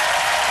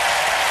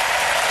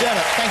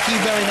 Dermot, thank you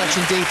very much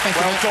indeed. Thank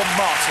you. Well done,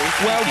 Marty.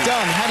 Well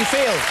done. How do you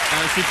feel?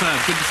 Superb.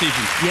 Good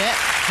decision. Yeah.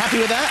 Happy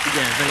with that?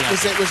 Yeah, very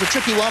happy. It was a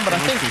tricky one, but I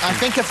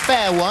think a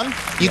fair one.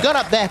 You got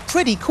up there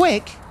pretty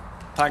quick.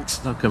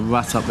 Thanks. Like a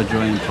rat up a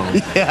drain pole.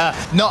 Yeah.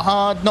 Not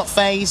hard, not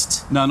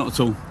phased. No, not at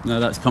all.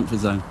 No, that's comfort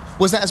zone.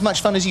 Was that as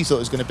much fun as you thought it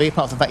was going to be,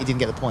 apart from the fact you didn't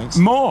get the points?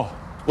 More.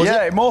 Was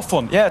it? More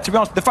fun. Yeah, to be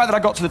honest, the fact that I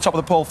got to the top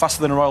of the pole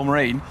faster than a Royal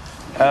Marine,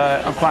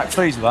 I'm quite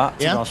pleased with that, to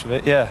be honest with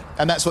it, yeah.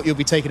 And that's what you'll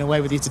be taking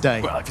away with you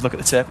today? Well, if you look at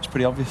the tape, it's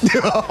pretty obvious.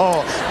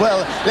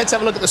 Well, let's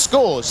have a look at the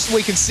scores.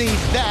 We can see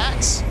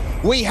that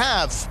we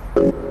have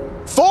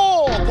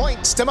 4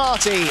 points to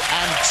Marty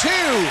and 2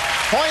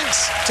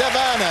 points to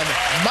Vernon.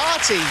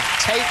 Marty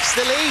takes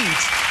the lead.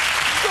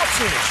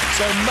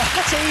 So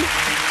Marty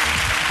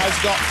has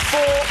got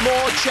 4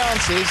 more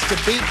chances to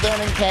beat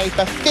Vernon Kay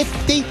for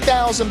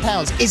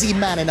 £50,000. Is he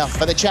man enough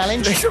for the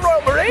challenge? He's a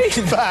Royal Marine.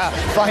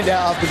 Find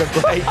out after the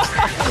break.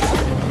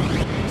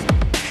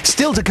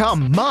 Still to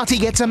come, Marty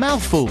gets a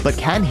mouthful, but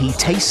can he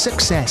taste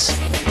success?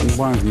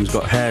 One of them's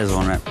got hairs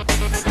on it.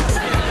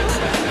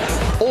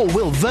 Or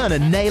will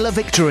Vernon nail a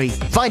victory?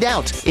 Find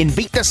out in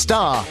Beat the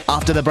Star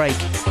after the break.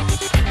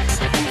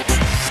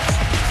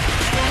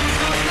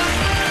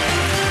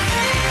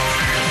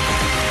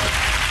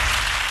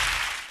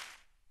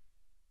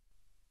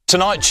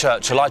 Tonight,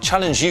 Churchill, I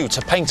challenge you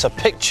to paint a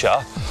picture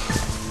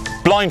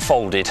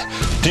blindfolded.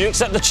 Do you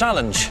accept the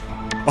challenge?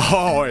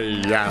 Oh,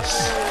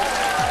 yes.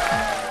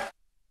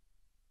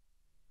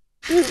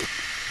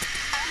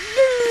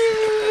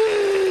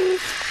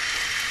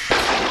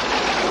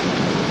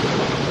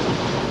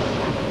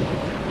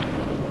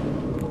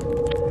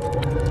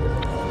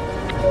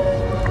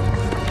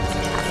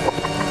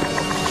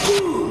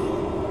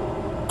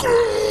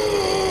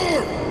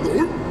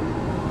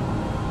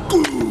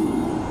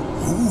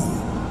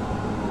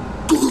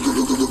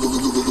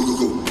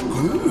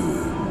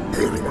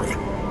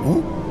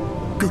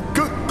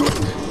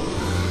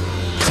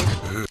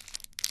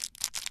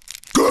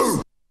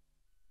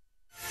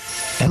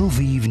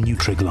 Elvive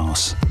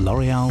Nutrigloss,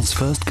 L'Oreal's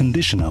first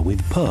conditioner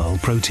with pearl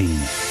protein.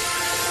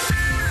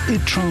 It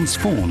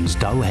transforms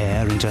dull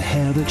hair into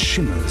hair that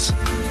shimmers,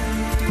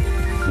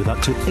 with up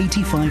to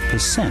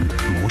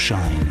 85% more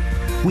shine.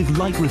 With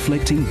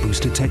light-reflecting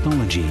booster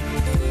technology.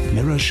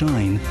 Mirror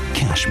Shine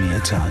Cashmere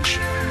Touch.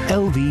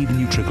 Elvive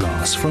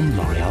Nutrigloss from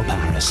L'Oreal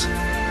Paris.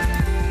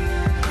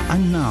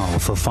 And now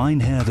for fine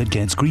hair that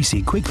gets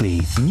greasy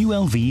quickly, new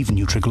Elvive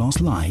Nutrigloss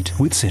Light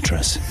with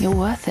citrus. You're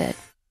worth it.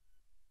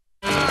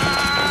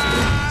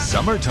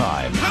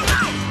 Summertime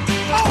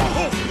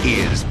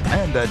is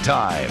panda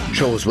time.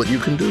 Show us what you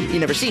can do. You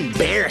never seen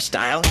bear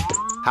style.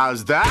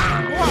 How's that?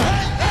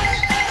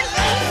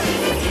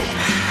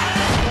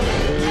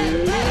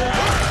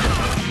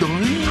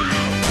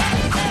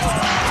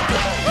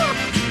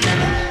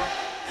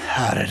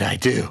 How did I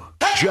do?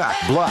 Jack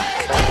Black.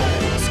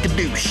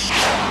 Skadoosh.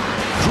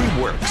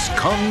 DreamWorks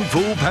Kung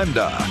Fu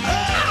Panda.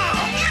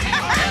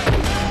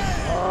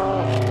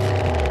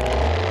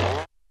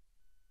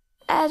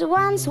 At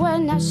once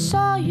when I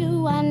saw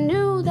you, I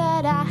knew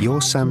that I... Your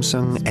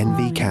Samsung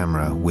Envy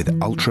camera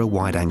with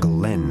ultra-wide-angle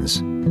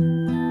lens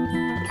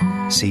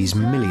sees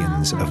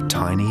millions of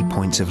tiny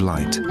points of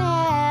light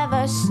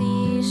never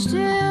cease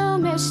to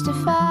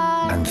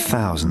mystify. and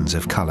thousands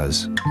of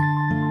colors,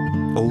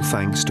 all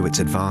thanks to its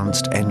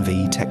advanced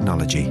NV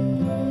technology.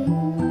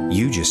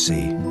 You just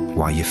see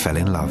why you fell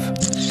in love.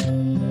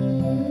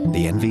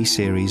 The NV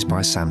series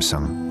by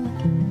Samsung.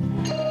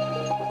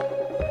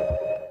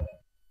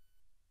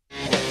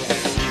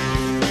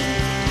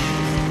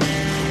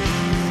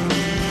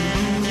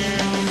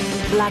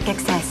 Black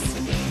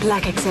Excess.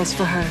 Black Excess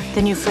for her.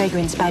 The new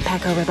fragrance by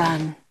Paco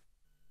Rabanne.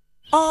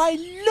 I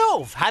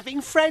love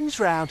having friends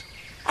round.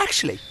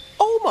 Actually,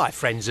 all my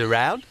friends are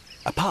round,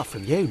 apart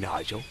from you,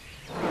 Nigel.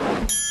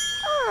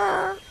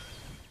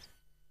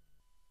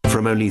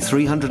 From only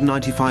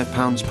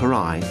 £395 per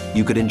eye,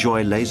 you could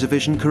enjoy laser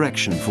vision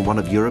correction from one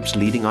of Europe's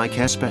leading eye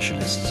care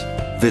specialists.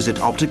 Visit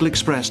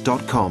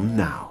opticalexpress.com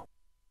now.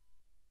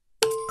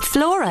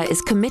 Flora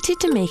is committed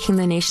to making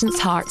the nation's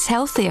hearts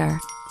healthier.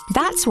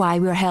 That's why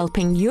we're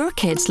helping your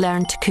kids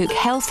learn to cook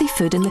healthy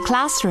food in the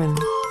classroom.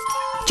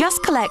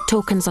 Just collect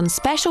tokens on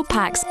special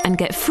packs and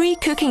get free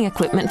cooking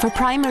equipment for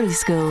primary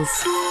schools.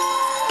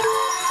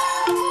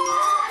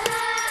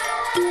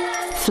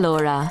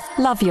 Flora,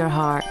 love your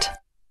heart.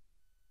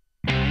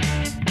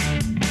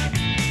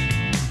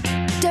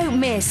 Don't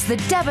miss the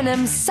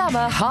Debenhams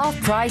Summer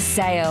Half-Price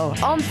Sale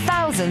on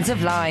thousands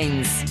of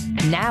lines.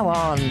 Now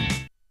on.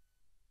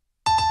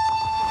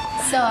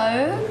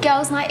 So,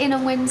 girls' night in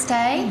on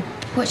Wednesday.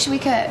 What should we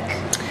cook?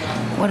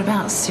 What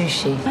about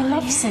sushi? I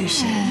love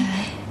sushi.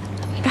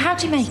 But how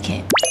do you make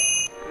it?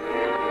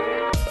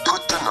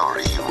 Put the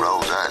nori you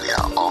rolled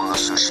earlier on the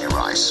sushi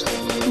rice.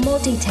 More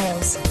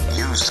details.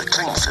 Use the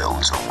cling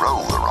film to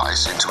roll the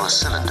rice into a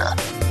cylinder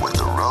with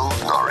the rolled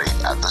nori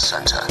at the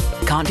center.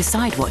 Can't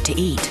decide what to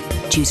eat?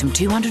 Choose from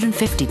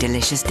 250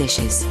 delicious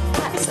dishes.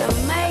 That's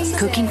amazing.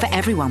 Cooking for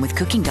everyone with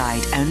Cooking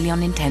Guide only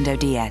on Nintendo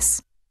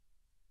DS.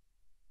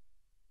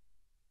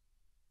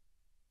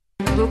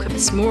 I woke up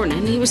this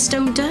morning, he was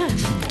stone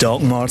deaf.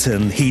 Doc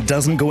Martin, he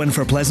doesn't go in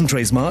for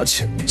pleasantries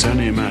much. It's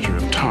only a matter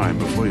of time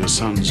before your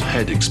son's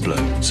head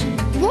explodes.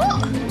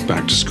 What?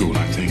 Back to school,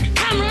 I think.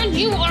 Cameron,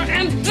 you are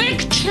in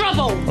big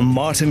trouble!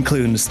 Martin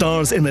Clune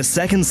stars in the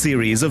second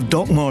series of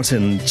Doc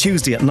Martin,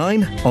 Tuesday at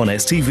 9 on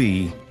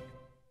STV.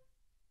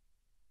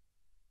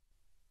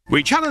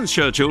 We challenge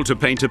Churchill to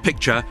paint a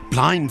picture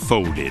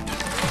blindfolded.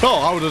 Oh,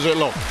 how does it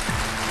look?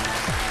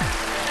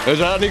 Is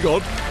that any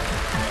good?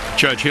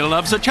 Churchill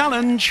loves a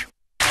challenge.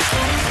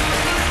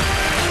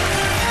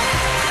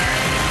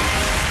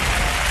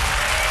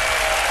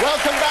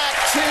 Welcome back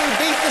to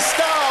Beat the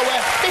Star,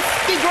 where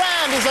 50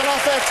 grand is on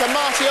offer to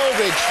Marty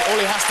Aldridge. All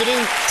he has to do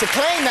to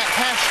claim that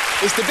cash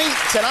is to beat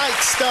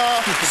tonight's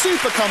star,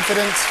 super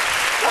confident,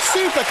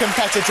 super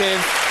competitive,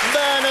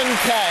 Vernon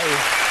Kay.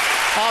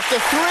 After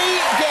 3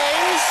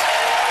 games...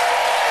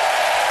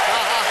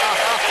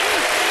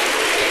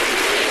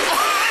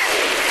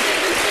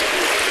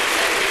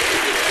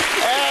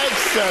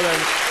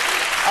 Excellent.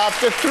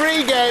 After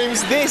 3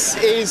 games, this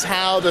is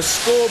how the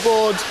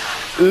scoreboard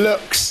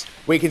looks.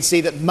 We can see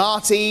that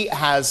Marty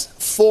has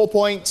 4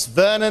 points,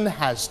 Vernon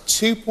has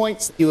 2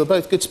 points. You were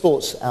both good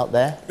sports out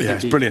there. Yeah,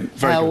 it's brilliant.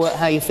 Very good.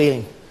 How are you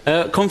feeling?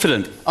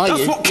 Confident.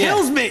 That's what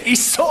kills me.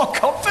 He's so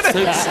confident.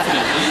 So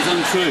confident. It's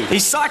untrue.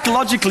 He's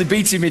psychologically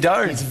beating me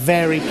down. He's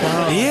very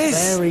calm. He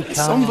is. Very calm. It's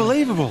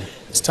unbelievable.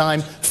 It's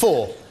time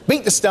for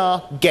Beat the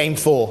Star, Game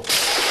 4.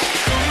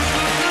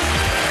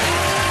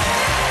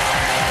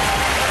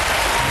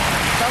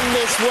 Come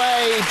this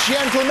way,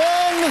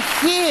 gentlemen.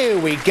 Here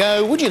we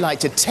go. Would you like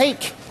to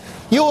take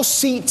your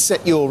seats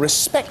at your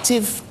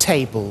respective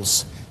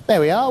tables?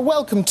 There we are.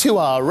 Welcome to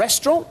our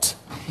restaurant.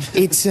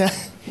 It's a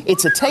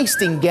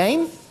tasting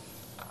game.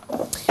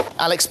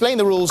 I'll explain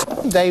the rules.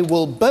 They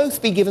will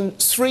both be given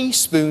 3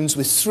 spoons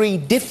with 3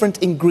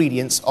 different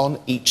ingredients on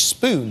each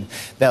spoon.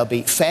 They'll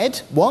be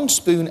fed 1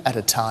 spoon at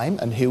a time,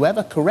 and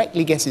whoever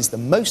correctly guesses the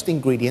most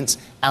ingredients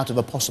out of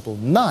a possible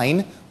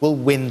 9 will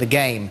win the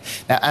game.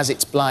 Now, as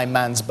it's blind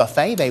man's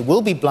buffet, they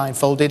will be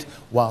blindfolded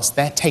whilst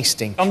they're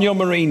tasting. On your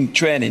marine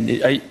training,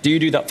 do you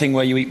do that thing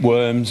where you eat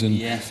worms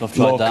and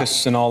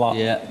locusts and all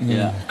that?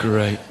 Yeah.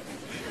 Great.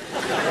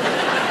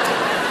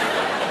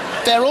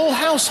 They're all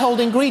household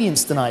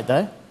ingredients tonight,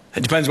 though.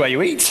 It depends where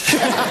you eat.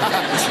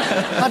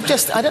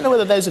 I don't know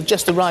whether those have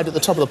just arrived at the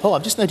top of the pole.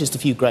 I've just noticed a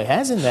few grey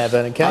hairs in there,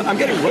 Vernon Kay. I'm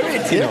getting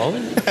worried, you know.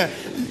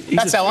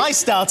 That's how I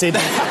started.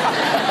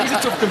 He's a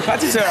tough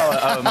competitor,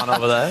 our man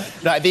over there.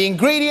 Right, the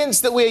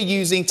ingredients that we're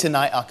using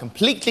tonight are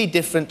completely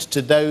different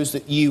to those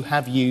that you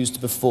have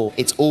used before.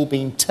 It's all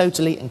been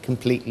totally and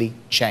completely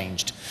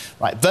changed.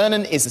 Right,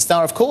 Vernon is the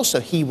star, of course, so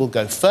he will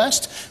go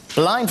first.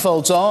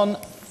 Blindfolds on.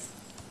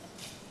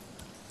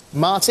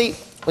 Marty,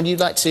 would you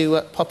like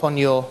to pop on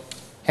your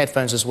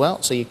headphones as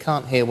well, so you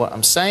can't hear what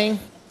I'm saying?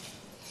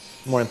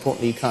 More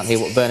importantly, you can't hear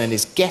what Vernon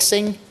is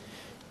guessing.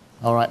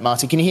 All right,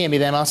 Marty. Can you hear me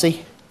there,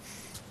 Marty?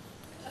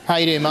 How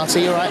you doing,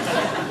 Marty? You all right?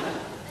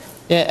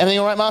 Yeah, everything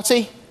all right,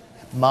 Marty?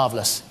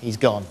 Marvellous. He's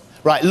gone.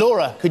 Right,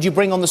 Laura, could you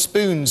bring on the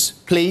spoons,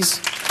 please?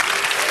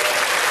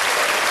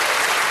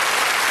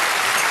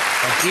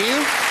 Thank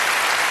you.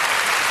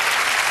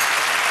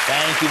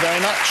 Thank you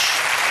very much.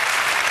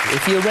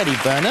 If you're ready,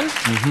 Vernon.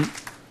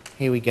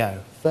 Here we go.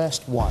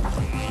 First one.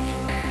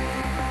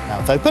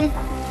 Mouth open.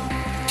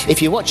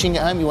 If you're watching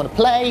at home, you want to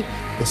play,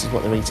 this is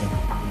what they're eating.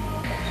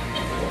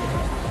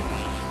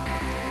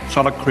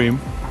 Salad cream.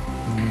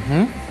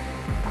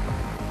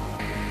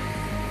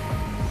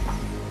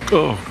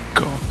 Oh,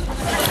 God.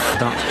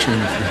 That's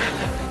tuna fish.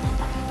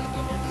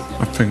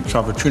 I think it's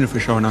either tuna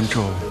fish or an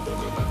anchovy.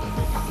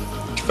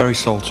 It's very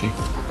salty.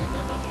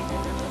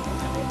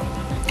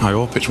 I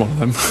hope it's one of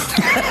them.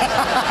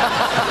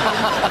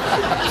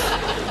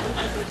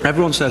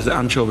 Everyone says that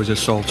anchovies are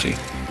salty.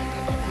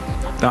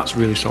 That's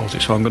really salty,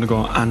 so I'm going to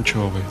go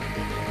anchovy.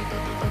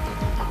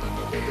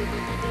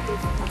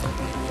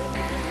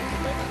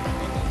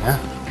 Yeah.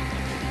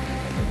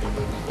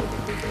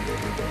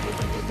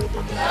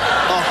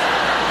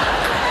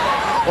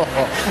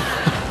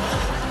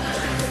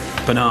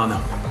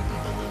 Banana.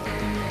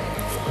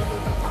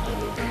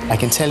 I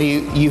can tell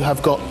you, you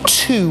have got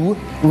 2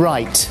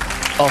 right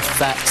off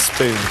that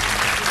spoon.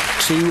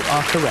 2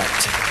 are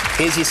correct.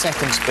 Here's your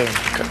second spoon.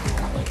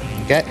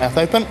 Okay, mouth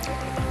open.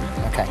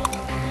 Okay.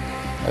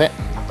 Got it.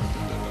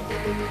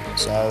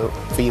 So,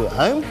 for you at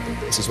home,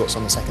 this is what's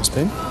on the second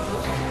spoon.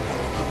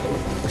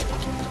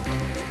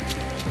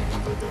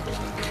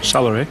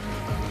 Celery.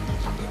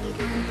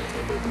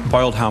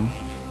 Boiled ham.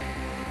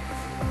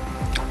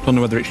 Don't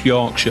know whether it's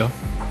Yorkshire.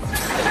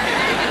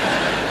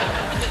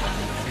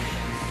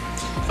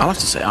 I'll have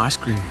to say ice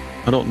cream.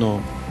 I don't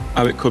know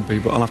how it could be,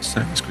 but I'll have to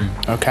say ice cream.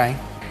 Okay.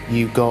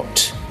 You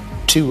got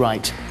 2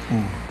 right.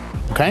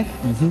 Okay?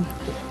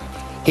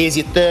 Here's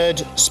your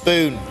third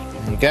spoon.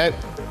 There you go.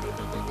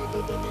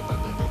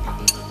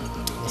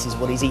 This is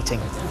what he's eating.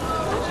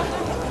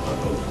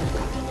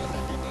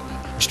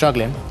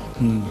 Struggling?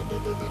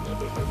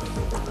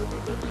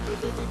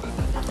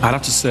 I'd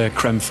have to say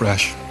creme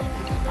fraiche.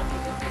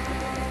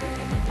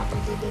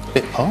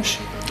 Bit posh.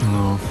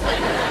 Oh.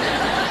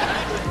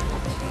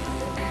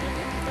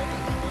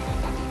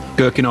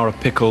 Gherkin or a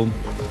pickle.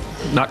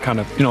 That kind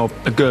of, you know,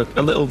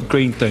 a little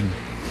green thing.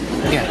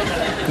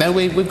 Yeah. No,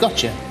 we've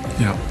got you.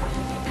 Yeah.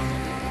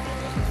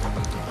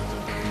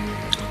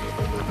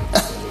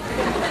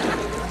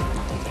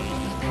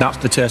 That's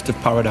the taste of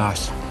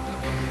paradise.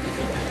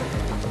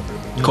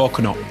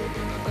 Coconut.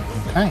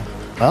 Okay.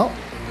 Well,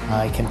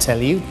 I can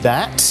tell you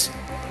that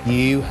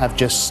you have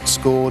just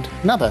scored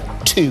another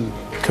 2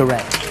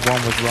 correct.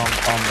 1 was wrong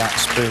on that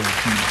spoon.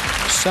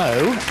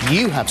 So,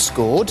 you have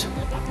scored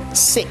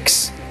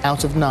 6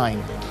 out of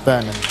 9.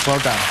 Vernon, well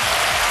done.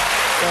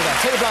 Well done.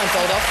 Take the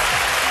blindfold off.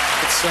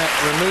 Let's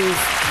remove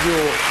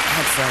your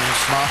headphones,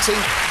 Marty.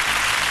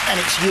 And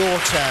it's your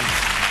turn.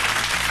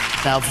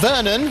 Now,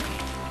 Vernon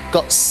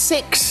got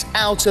 6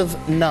 out of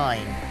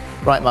 9.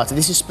 Right, Marty,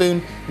 this is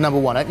spoon number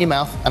 1. Open your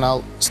mouth and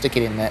I'll stick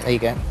it in there. There you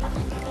go.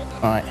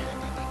 All right.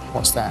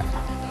 What's that?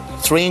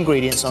 3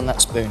 ingredients on that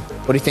spoon.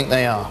 What do you think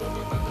they are?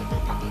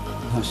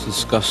 That's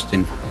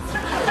disgusting.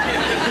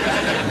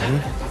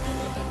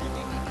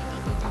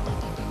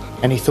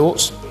 Any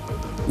thoughts?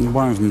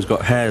 One of them's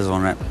got hairs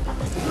on it.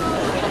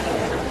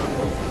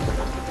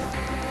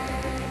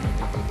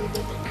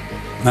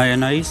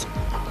 Mayonnaise.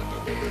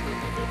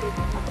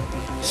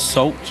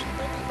 Salt.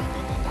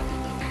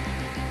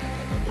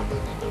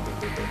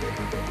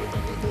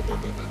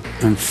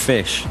 And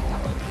fish.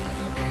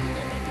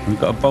 We've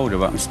got a boulder,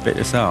 but I can spit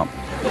this out.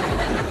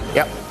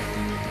 Yep.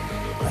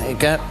 There you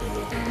go.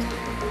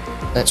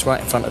 That's right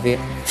in front of you.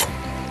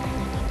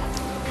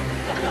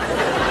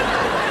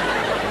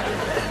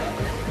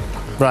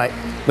 Right.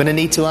 I'm going to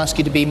need to ask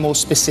you to be more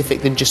specific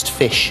than just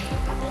fish.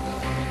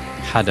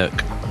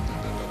 Haddock.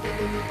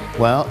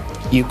 Well,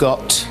 you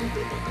got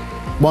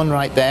One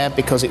right there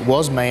because it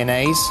was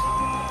mayonnaise.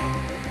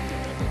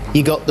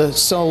 You got the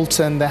salt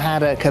and the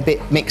haddock a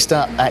bit mixed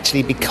up,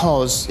 actually,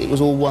 because it was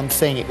all one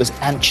thing. It was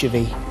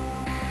anchovy.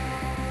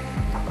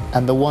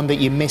 And the one that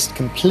you missed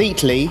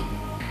completely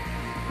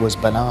was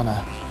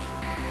banana.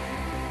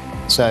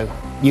 So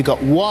you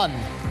got 1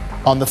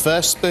 on the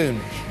first spoon.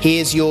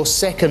 Here's your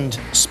second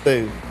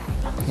spoon.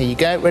 Here you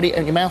go. Ready?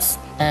 Open your mouth.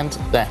 And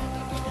there.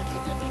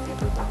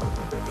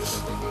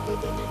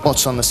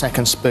 What's on the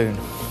second spoon?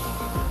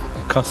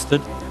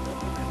 Custard.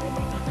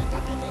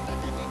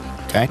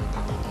 Okay.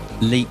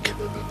 Leek.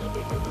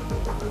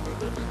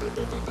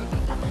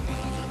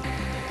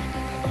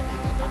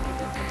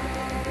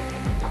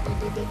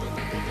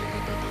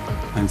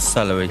 And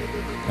celery.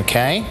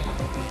 Okay.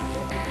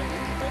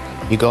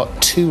 You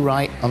got 2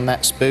 right on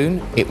that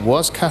spoon. It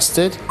was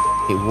custard,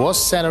 it was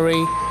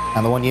celery,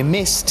 and the one you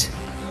missed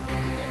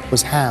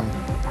was ham.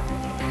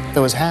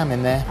 There was ham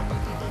in there.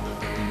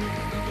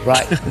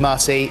 Right,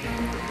 Marty,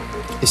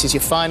 this is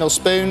your final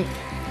spoon.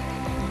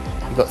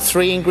 You've got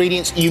 3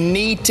 ingredients. You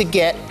need to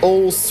get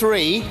all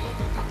 3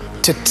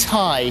 to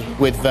tie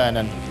with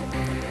Vernon.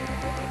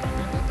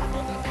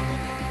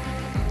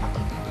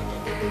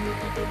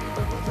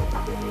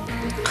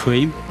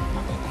 Cream.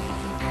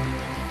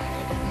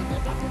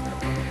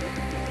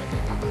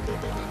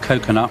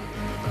 Coconut,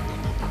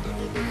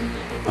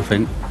 I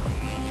think.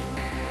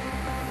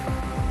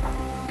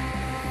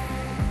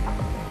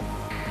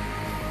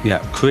 Yeah,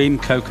 cream,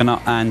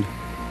 coconut and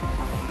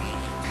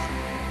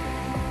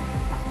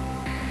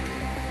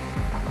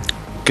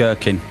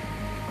gherkin.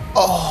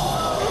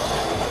 Oh,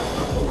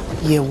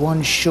 you're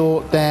 1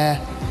 short there.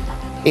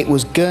 It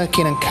was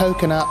gherkin and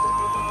coconut,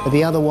 but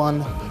the other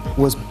one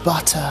was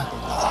butter.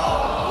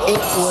 It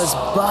was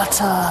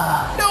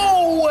butter.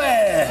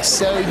 Nowhere!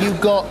 So you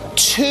got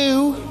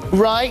 2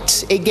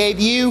 right. It gave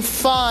you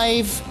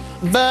 5.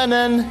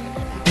 Vernon,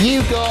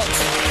 you got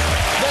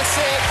the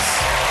 6.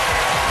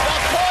 The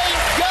point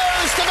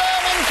goes to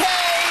Vernon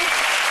Kay.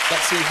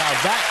 Let's see how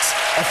that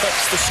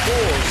affects the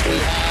scores. We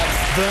have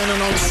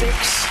Vernon on 6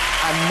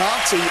 and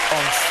Marty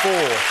on 4.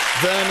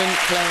 Vernon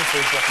playing for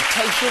his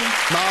reputation,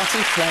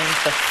 Marty playing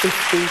for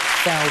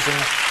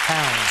 £50,000.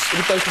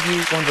 Will both of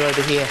you wander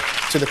over here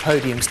to the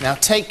podiums now?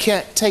 Take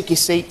your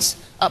seats.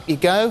 Up you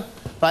go.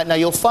 Right, now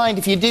you'll find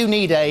if you do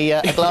need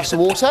a glass of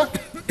water,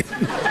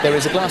 there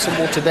is a glass of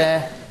water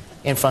there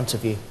in front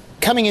of you.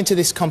 Coming into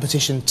this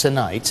competition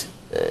tonight,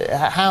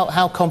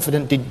 how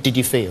confident did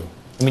you feel?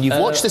 I mean, you've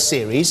watched the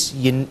series,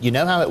 you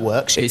know how it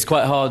works. It's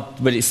quite hard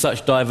when it's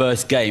such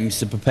diverse games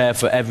to prepare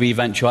for every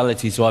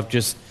eventuality, so I've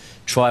just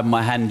tried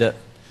my hand at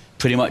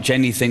pretty much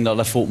anything that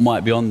I thought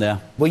might be on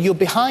there. Well, you're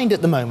behind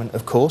at the moment,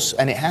 of course,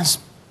 and it has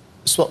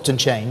swapped and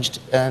changed.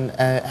 And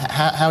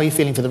how are you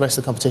feeling for the rest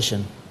of the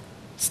competition?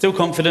 Still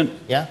confident.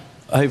 Yeah?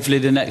 Hopefully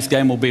the next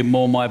game will be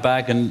more my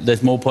bag and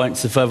there's more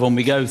points the further on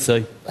we go,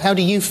 so... How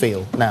do you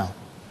feel now?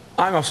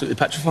 I'm absolutely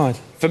petrified.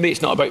 For me,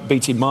 it's not about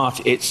beating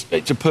Marty. It's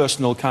a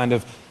personal kind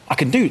of, I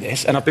can do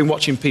this, and I've been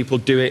watching people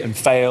do it and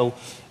fail,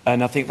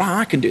 and I think, wow,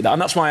 I can do that. And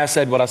that's why I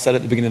said what I said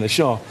at the beginning of the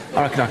show.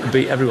 I reckon I can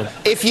beat everyone.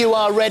 If you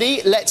are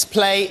ready, let's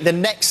play the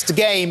next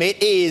game.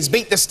 It is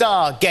Beat the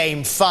Star,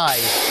 Game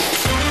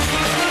 5.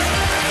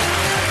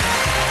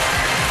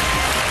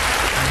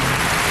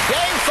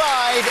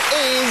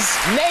 Is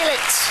Nail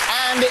It,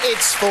 and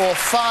it's for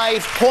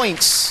 5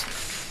 points.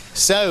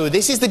 So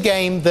this is the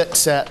game that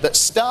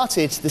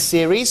started the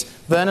series.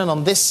 Vernon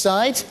on this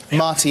side,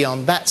 Marty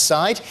on that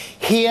side.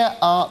 Here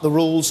are the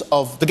rules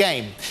of the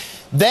game.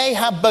 They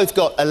have both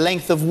got a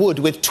length of wood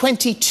with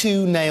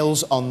 22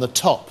 nails on the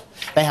top.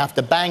 They have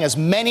to bang as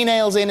many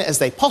nails in as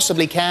they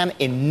possibly can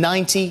in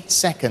 90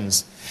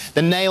 seconds.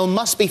 The nail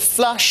must be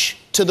flush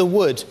to the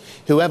wood.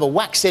 Whoever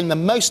whacks in the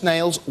most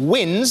nails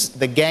wins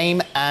the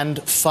game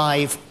and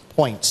 5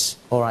 points.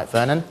 All right,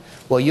 Vernon.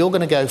 Well, you're going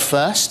to go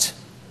first.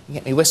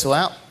 Get me whistle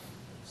out.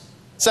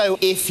 So,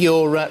 if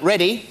you're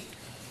ready,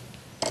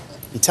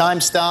 your time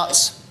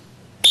starts.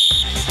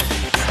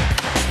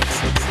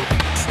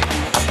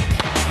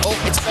 Oh,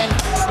 it's bent.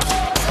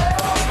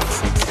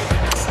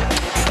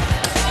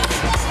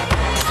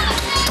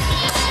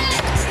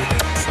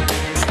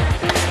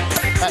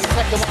 That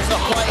second one's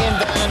not quite in,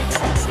 Vernon.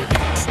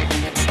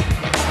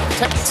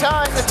 Take your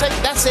time.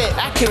 That's it.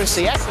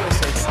 Accuracy,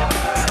 accuracy.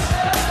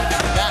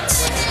 That's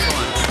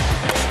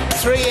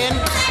 3 in.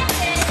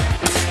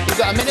 You've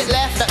got a minute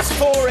left. That's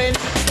 4 in.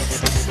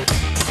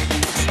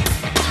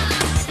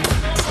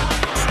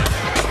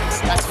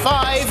 That's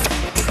 5.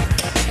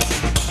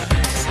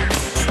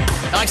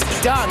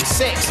 Nicely done.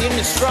 6. You're in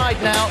the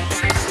stride now.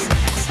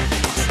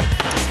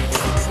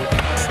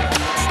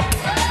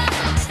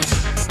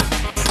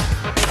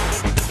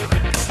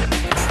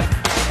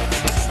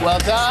 Well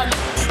done.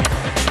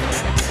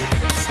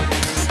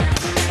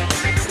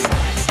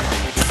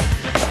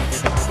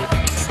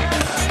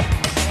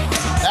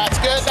 That's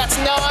good. That's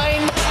 9.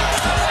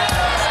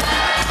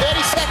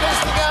 30 seconds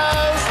to go.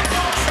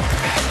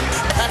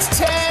 That's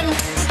 10.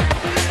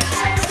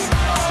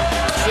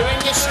 You're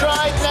in your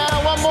stride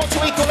now. One more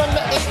to equal Amir.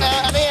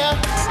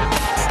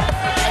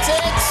 That's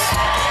it.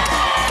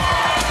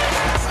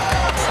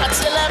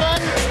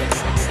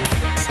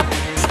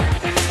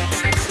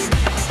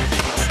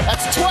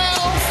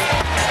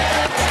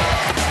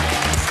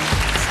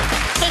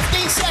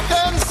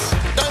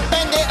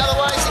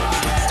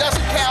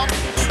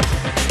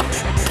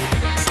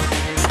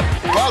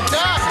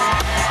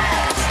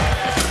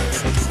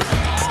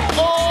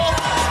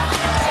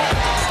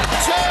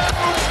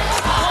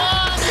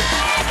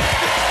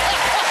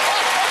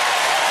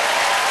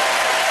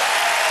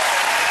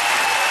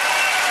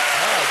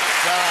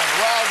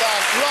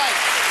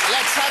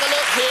 let's have a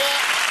look here.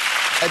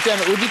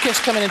 Dermot, would you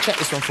just come in and check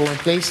this one for me,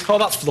 please? Oh,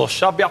 that's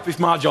flush. I'd be happy if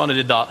Marjana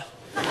did that.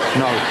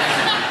 No.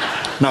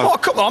 No. Oh,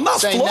 come on,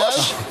 that's Say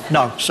flush.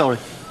 No, sorry.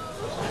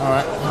 All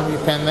right, have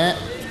your pen there.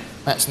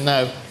 That's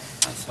no.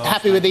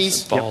 Happy with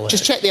these? Yep.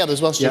 Just check the others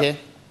whilst you're here.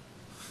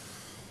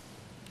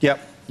 Yep.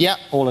 Yep.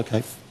 All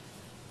okay.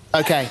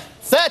 OK.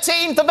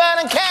 13 for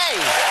Vernon Kay.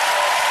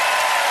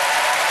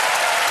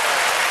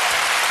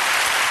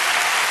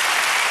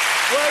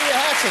 Where are you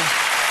hurting?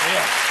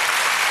 Yeah.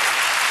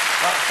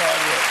 That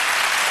side of it.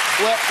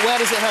 Where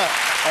does it hurt?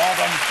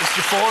 It's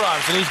your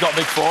forearms, and he's got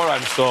big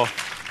forearms, so...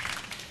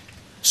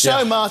 So,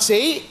 Yeah.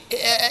 Marty,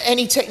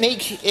 any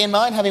technique in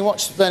mind, having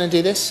watched Vernon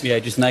do this? Yeah,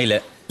 just nail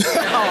it.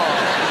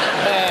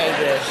 Very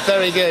good.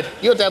 Very good.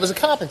 Your dad was a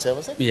carpenter,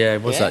 was he? Yeah,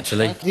 it was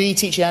actually. Did he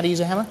teach you how to use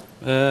a hammer?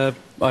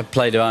 I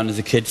played around as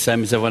a kid,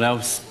 same as everyone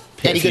else.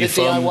 Hit Any a few good at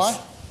DIY? thumbs.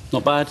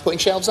 Not bad. Putting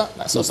shelves up,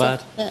 that sort of Not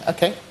stuff? Yeah,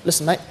 OK.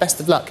 Listen, mate, best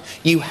of luck.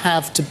 You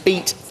have to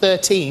beat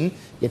 13.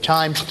 Your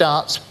time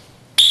starts.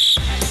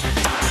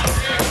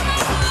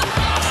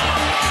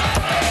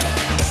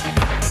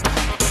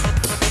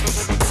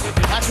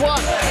 That's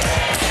one.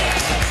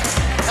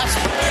 That's...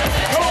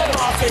 Come on,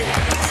 Marty.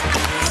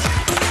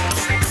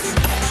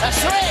 That's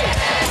 3.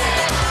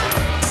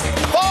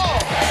 4.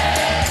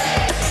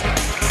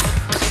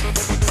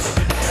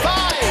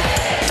 5.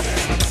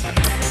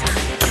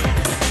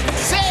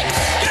 6.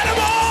 Get them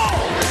all!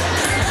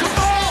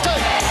 7.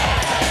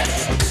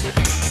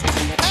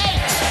 8.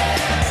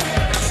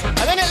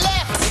 A minute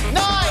left.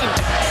 9.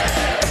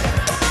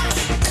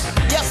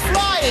 You're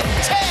flying.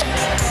 10.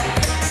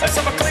 Let's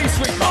have a clean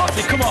sweep,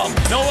 Marty, come on.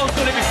 No one's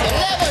done it before.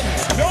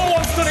 11. No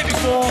one's done it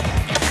before.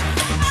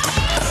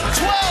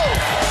 12.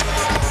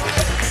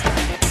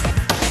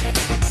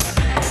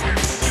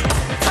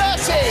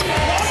 13.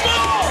 One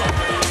more!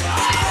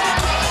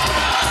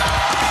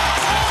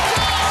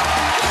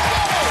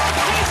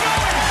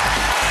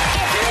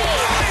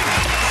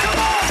 Come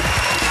on!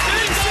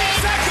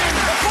 16 seconds!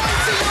 The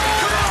points are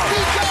yours.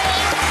 Keep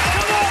going.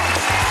 Come on!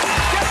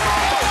 Get them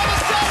all!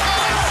 25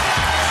 seconds.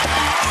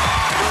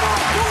 Come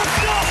on!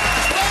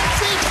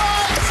 18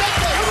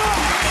 seconds.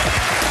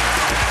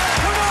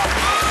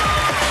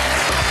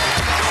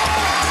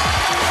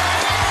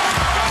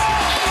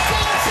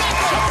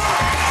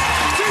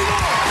 2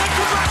 more! Then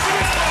come back to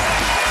it!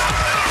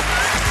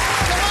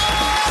 Come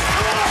on.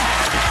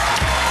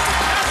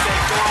 That's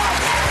it, go on!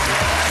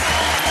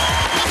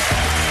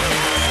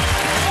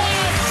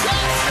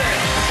 Fantastic.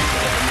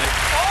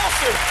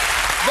 Awesome!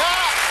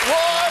 That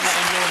was...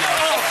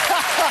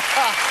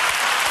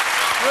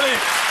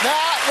 Brilliant!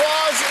 That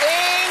was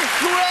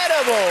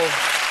incredible.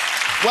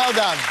 Well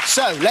done.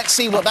 So, let's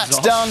see what that's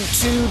done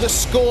to the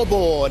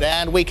scoreboard.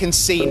 And we can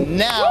see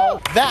now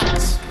that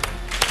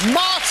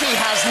Marty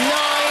has 9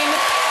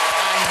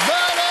 and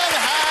Vernon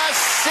has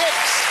 6.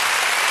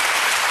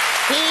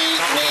 He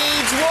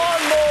needs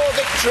one more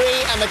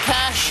victory and the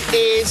cash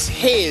is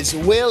his.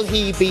 Will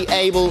he be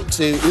able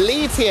to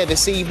leave here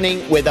this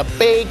evening with a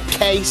big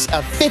case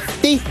of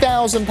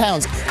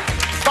 £50,000?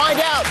 Find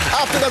out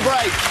after the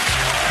break.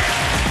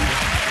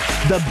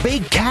 The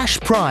big cash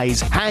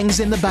prize hangs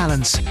in the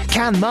balance.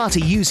 Can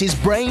Marty use his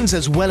brains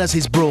as well as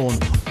his brawn?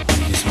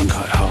 This one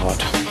got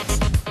hard.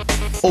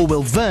 Or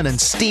will Vernon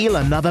steal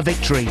another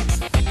victory?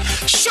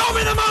 Show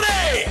me the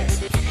money!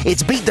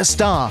 It's Beat the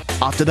Star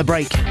after the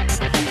break.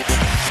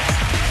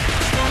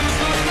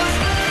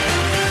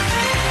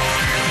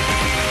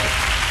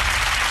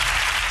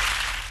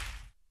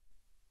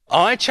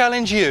 I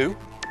challenge you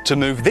to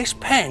move this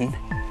pen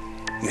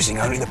using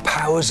only the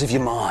powers of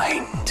your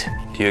mind.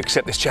 Do you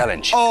accept this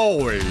challenge?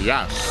 Oh,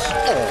 yes.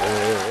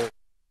 Oh.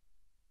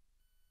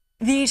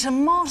 The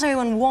tomato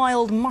and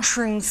wild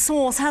mushroom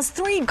sauce has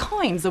 3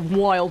 kinds of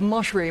wild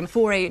mushroom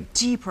for a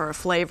deeper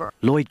flavour.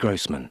 Lloyd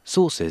Grossman,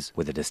 sauces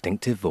with a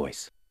distinctive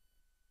voice.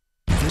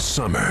 This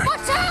summer,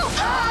 Watch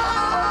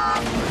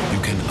out! you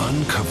can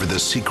uncover the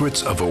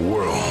secrets of a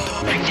world.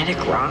 Magnetic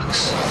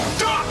rocks.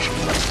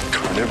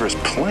 Carnivorous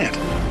plant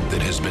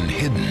that has been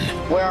hidden.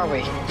 Where are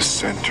we? The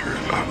center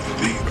of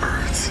the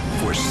earth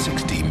for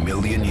 60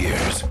 million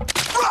years.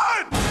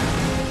 Run!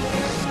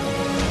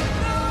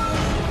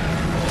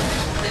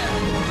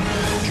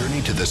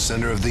 Journey to the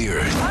center of the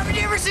earth. Haven't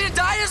you ever seen a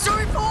dinosaur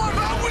before?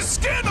 Not with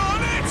skin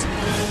on it!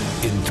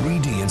 In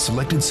 3D in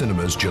selected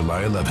cinemas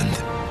July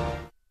 11th.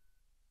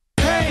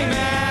 Hey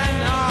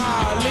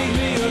man, leave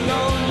me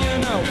alone, you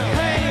know.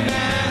 Hey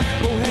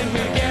man, go ahead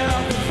and get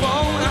off the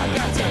phone. I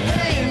got to.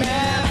 Hey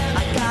man, I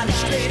got it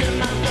straight in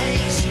my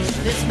face.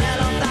 The smell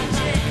of that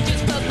shit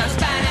just put my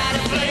spine out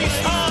of place.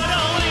 Oh,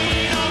 don't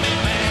lean on me,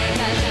 man.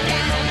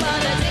 Down for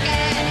the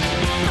ticket.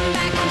 I'm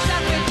back on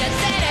shop with the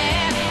city.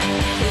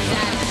 Who's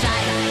that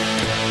side?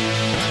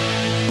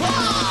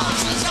 Oh,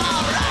 this is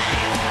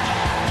alright.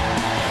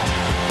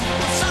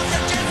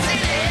 Suffragette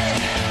City.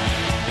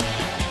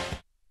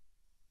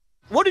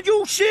 What did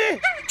you say?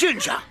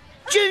 Ginger,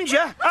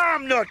 Ginger?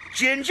 I'm not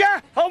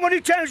Ginger. How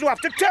many times do I have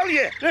to tell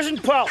you? Listen,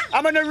 pal,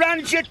 I'm an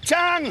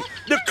orangutan.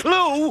 The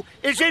clue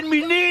is in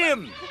me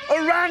name.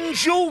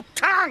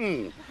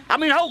 Orangutan. I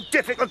mean, how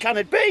difficult can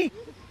it be?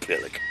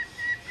 Pillock.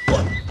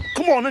 What?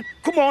 Come on, then.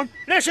 Come on.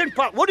 Listen,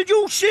 pal, what did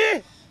you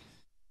say?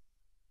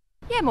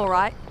 Yeah, I'm all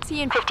right. See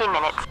you in 15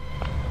 minutes.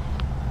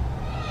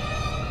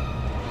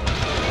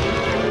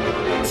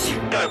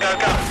 Go, go,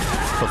 go.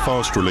 For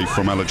fast relief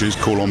from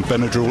allergies, call on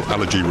Benadryl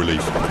Allergy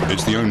Relief.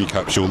 It's the only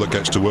capsule that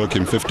gets to work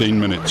in 15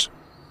 minutes.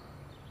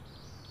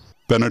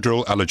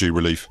 Benadryl Allergy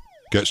Relief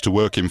gets to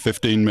work in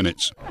 15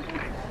 minutes.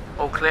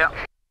 All clear.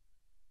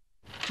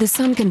 The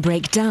sun can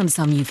break down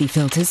some UV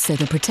filters, so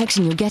the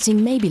protection you're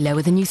getting may be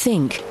lower than you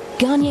think.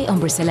 Garnier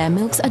Ombre Solaire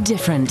milks are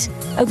different.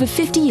 Over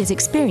 50 years'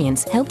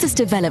 experience helped us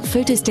develop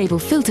photostable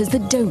filters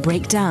that don't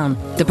break down.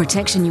 The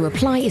protection you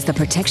apply is the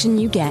protection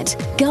you get.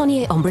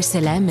 Garnier Ombre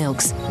Solaire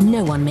milks.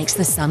 No one makes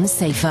the sun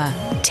safer.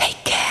 Take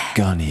care.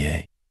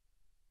 Garnier.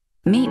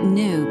 Meet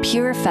new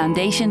Pure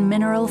Foundation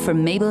Mineral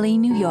from Maybelline,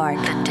 New York.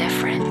 The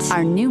difference.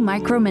 Our new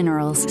micro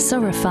minerals, so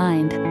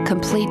refined,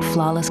 complete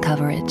flawless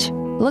coverage.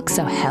 Looks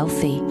so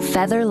healthy.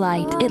 Feather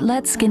light, it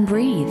lets skin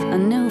breathe. A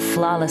new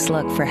flawless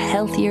look for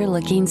healthier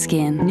looking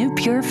skin. New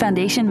Pure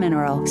Foundation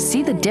Mineral.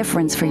 See the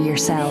difference for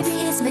yourself.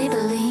 It's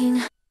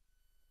Maybelline.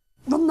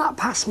 Run that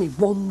past me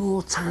one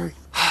more time.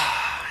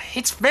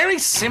 It's very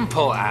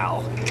simple,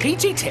 Al.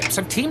 PG Tips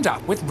have teamed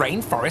up with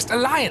Rainforest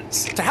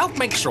Alliance to help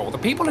make sure the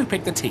people who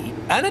pick the tea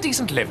earn a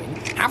decent living,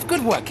 have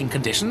good working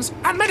conditions,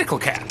 and medical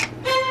care.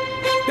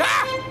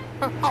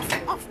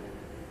 Off.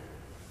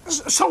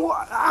 So,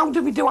 how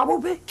do we do,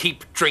 Appleby?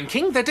 Keep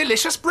drinking the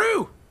delicious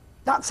brew.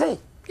 That's it?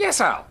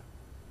 Yes, Al.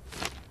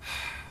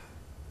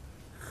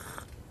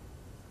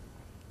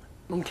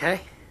 Okay.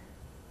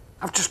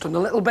 I've just done a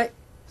little bit.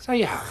 So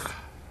you have.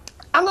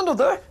 And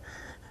another.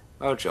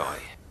 Oh, joy.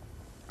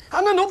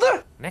 And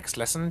another. Next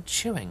lesson,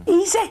 chewing.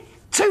 Easy.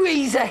 Too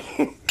easy.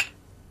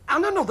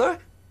 And another.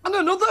 And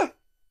another.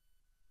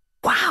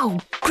 Wow,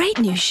 great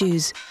new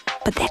shoes.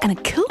 But they're gonna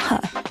kill her.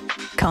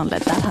 Can't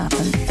let that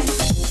happen.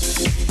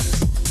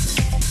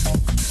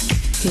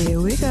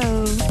 Here we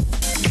go.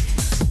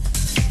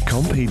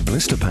 Compeed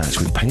Blister Patch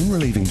with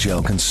pain-relieving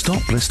gel can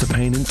stop blister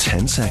pain in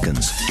 10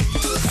 seconds.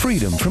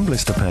 Freedom from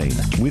blister pain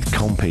with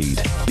Compeed.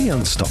 Be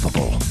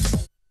unstoppable.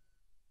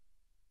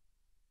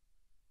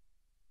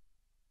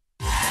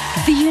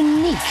 The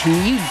unique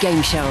new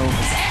game show.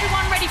 Is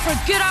everyone ready for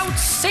a good old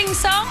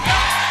sing-song?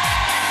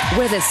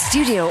 Where the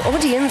studio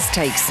audience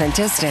takes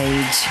centre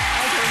stage.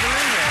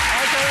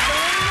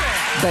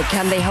 But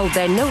can they hold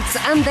their notes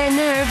and their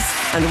nerves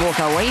and walk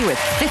away with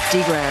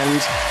 50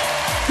 grand?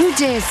 Who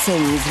Dares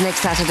Sings next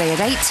Saturday at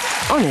 8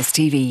 on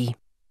STV.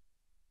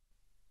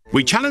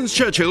 We challenge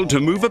Churchill to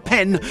move a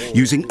pen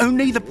using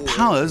only the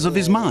powers of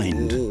his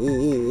mind.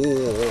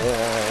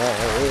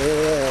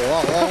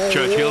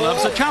 Churchill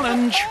loves a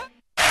challenge.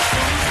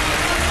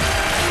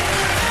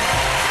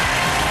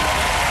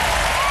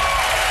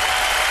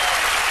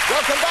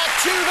 Welcome back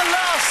to the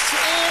last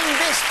in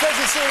this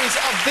present series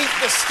of Beat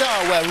the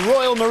Star, where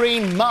Royal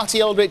Marine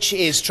Marty Aldrich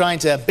is trying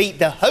to beat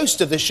the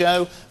host of the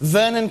show,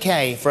 Vernon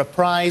Kay, for a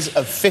prize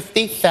of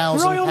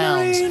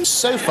 £50,000.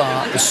 So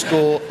far, the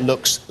score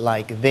looks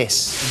like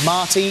this.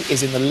 Marty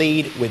is in the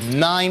lead with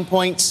 9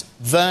 points,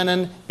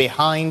 Vernon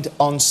behind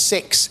on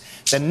 6.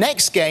 The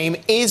next game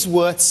is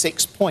worth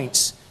 6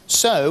 points.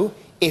 So,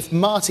 if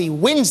Marty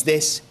wins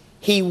this,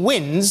 he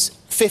wins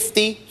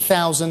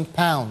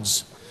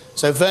 £50,000.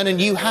 So, Vernon,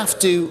 you have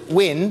to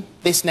win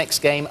this next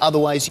game,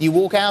 otherwise you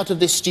walk out of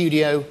this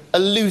studio a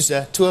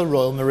loser to a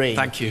Royal Marine.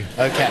 Thank you.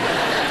 OK.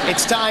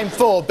 It's time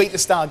for Beat the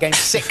Star Game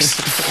 6.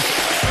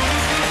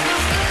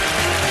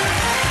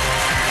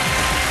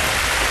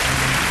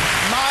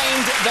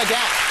 Mind the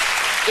gap.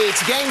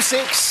 It's Game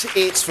 6,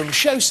 it's from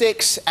Show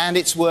 6, and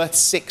it's worth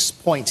 6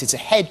 points. It's a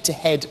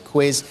head-to-head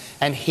quiz,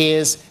 and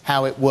here's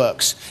how it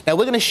works. Now,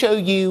 we're going to show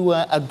you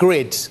a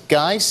grid,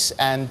 guys,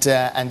 and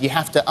you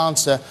have to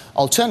answer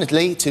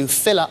alternately to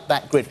fill up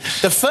that grid.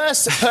 The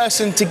first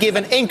person to give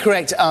an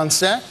incorrect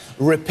answer,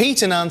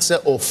 repeat an answer,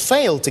 or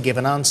fail to give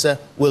an answer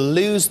will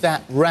lose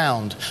that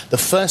round. The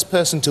first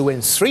person to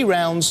win 3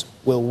 rounds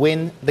will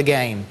win the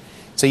game.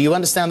 So you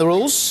understand the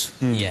rules?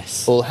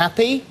 Yes. All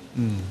happy?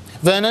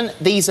 Vernon,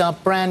 these are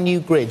brand new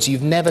grids.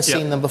 You've never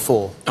seen them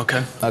before.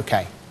 OK.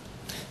 OK.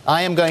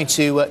 I am going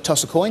to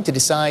toss a coin to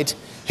decide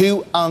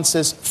who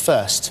answers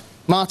first.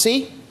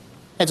 Marty,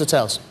 heads or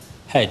tails?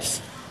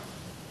 Heads.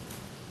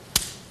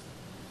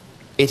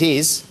 It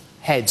is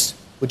heads.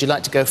 Would you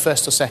like to go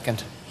first or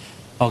second?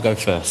 I'll go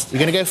first. You're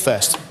going to go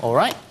first. All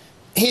right.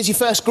 Here's your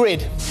first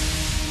grid.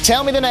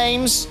 Tell me the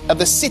names of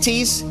the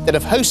cities that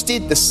have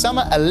hosted the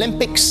Summer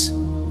Olympics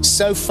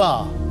so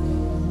far.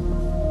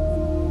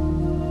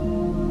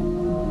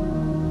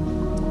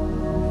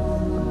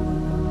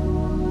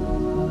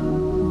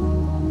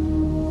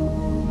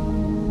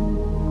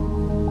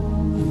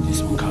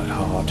 This one quite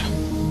hard.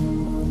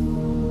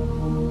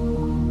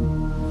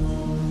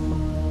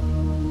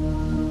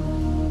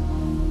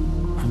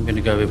 I'm going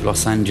to go with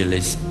Los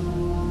Angeles.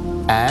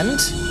 And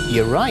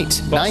you're right.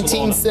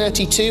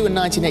 1932 and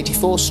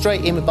 1984,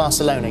 straight in with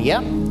Barcelona, yeah?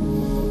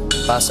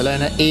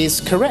 Barcelona is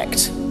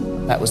correct.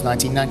 That was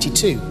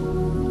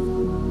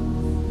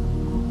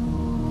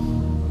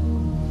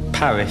 1992.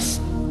 Paris.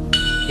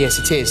 Yes,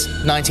 it is.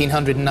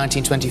 1900 and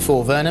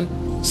 1924.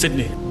 Vernon?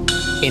 Sydney.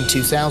 In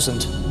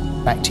 2000.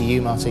 Back to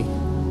you, Marty.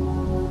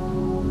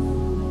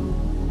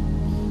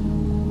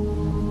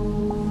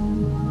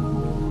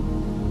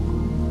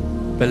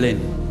 Berlin.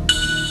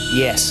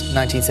 Yes,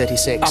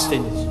 1936.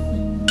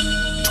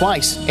 Athens.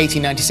 Twice,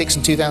 1896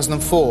 and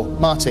 2004.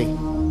 Marty.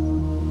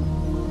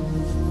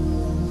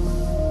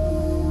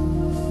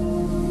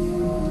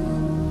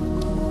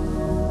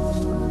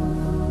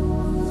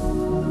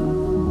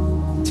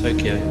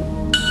 Tokyo.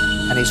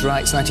 And he's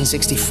right, it's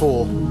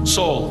 1964.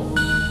 Seoul.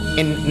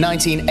 In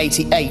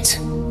 1988.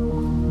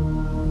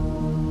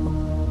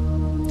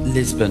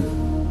 Lisbon.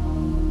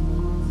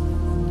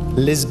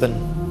 Lisbon.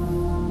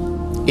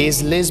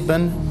 Is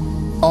Lisbon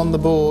on the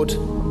board?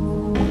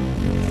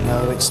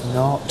 No, it's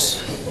not.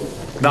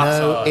 That's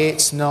no, hard.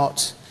 it's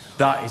not.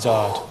 That is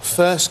hard.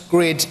 First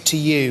grid to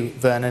you,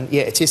 Vernon.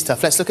 Yeah, it is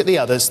tough. Let's look at the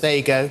others. There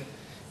you go.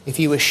 If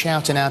you were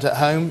shouting out at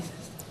home,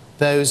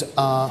 those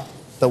are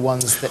the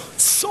ones that...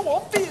 So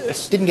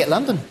obvious. Didn't get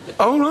London.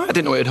 Oh, right. I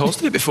didn't know it had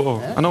hosted it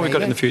before. Yeah, I know we there got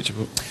you it in go. the future,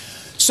 but...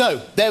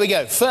 So, there we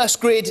go. First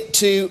grid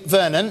to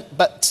Vernon,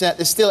 but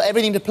there's still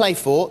everything to play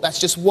for. That's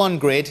just one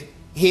grid.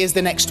 Here's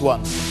the next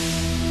one.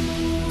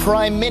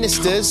 Prime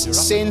Ministers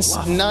since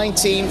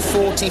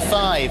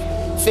 1945.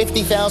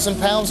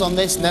 £50,000 on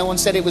this. No one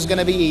said it was going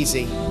to be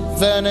easy.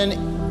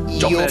 Vernon,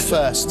 you're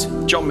first.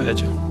 John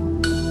Major.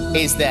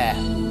 Is there.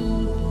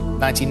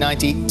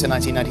 1990 to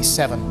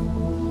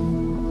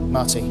 1997.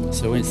 Marty.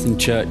 So Winston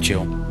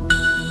Churchill.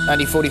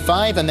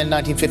 1945 and then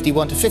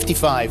 1951 to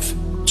 55.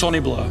 Tony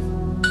Blair.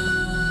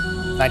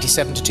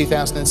 97 to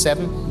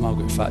 2007.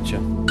 Margaret Thatcher.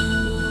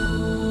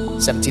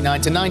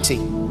 79 to 90.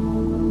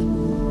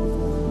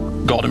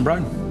 Gordon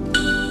Brown.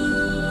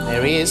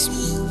 There he is.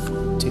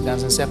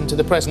 2007 to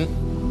the present.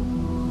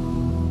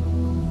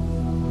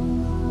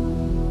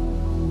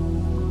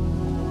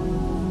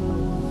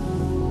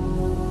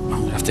 I'm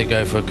going to have to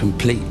go for a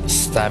complete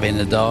stab in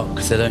the dark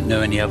because I don't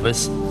know any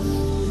others.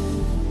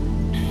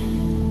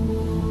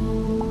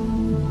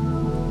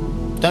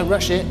 Don't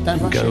rush it. Don't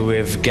rush Go it.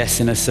 with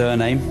guessing a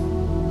surname.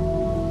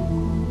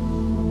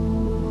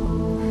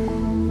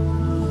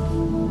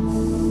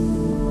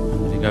 I'm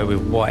going to go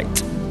with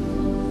White.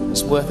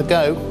 It's worth a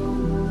go,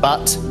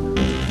 but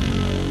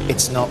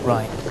it's not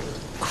right.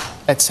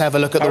 Let's have a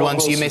look at the Harold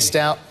ones you Wilson. missed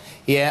out.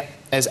 Yeah,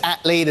 there's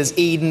Attlee, there's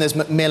Eden, there's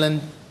Macmillan,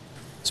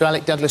 Sir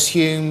Alec Douglas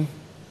Hume,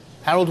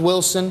 Harold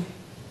Wilson,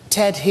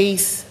 Ted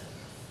Heath,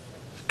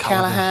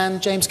 Callaghan,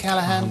 James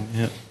Callaghan.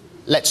 Yeah.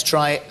 Let's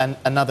try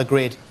another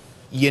grid.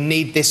 You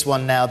need this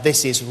one now.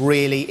 This is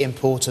really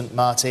important,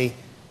 Marty.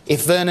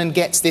 If Vernon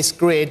gets this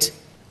grid,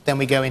 then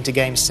we go into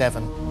Game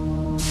 7.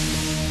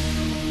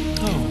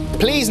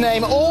 Please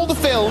name all the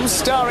films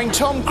starring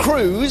Tom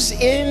Cruise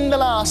in the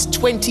last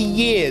 20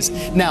 years.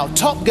 Now,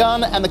 Top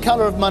Gun and The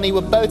Colour of Money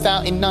were both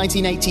out in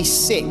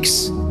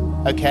 1986,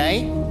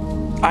 OK?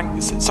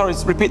 Sorry,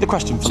 repeat the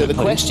question for So me, the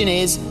please. question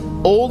is,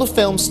 all the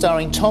films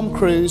starring Tom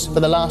Cruise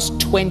for the last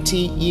 20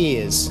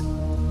 years.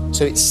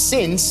 So it's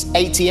since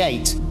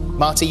 88.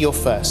 Marty, you're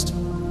first.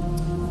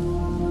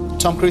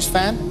 Tom Cruise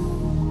fan?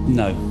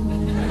 No.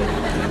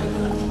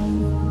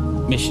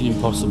 Mission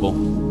Impossible.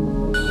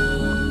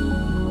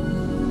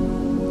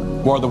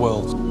 War of the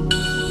Worlds.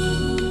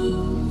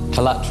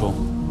 Collateral.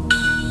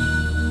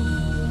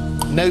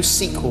 No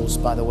sequels,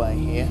 by the way,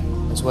 here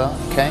as well,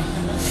 OK?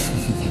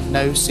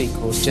 No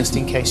sequels, just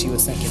in case you were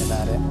thinking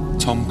about it.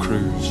 Tom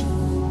Cruise.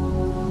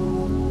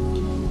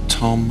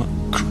 Tom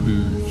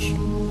Cruise.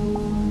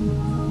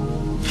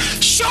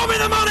 Show me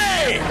the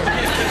money!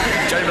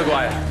 Jerry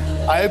Maguire.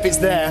 I hope it's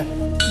there.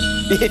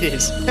 It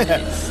is.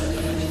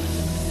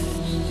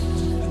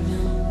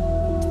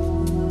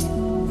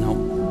 No.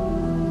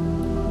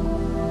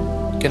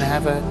 Gonna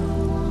have a...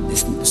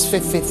 It's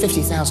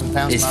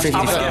 £50,000. It's Marty.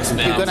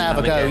 £50,000. You're gonna have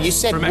a go. You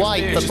said From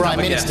White for experience, Prime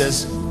have a guess.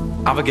 Ministers.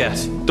 Have a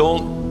guess.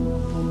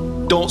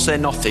 Don't say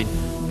nothing.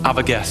 Have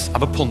a guess.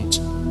 Have a punt.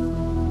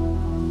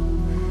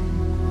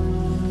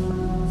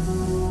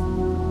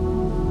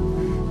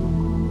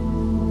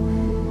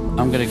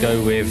 I'm going to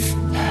go with,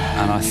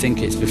 and I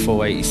think it's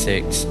before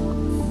 86,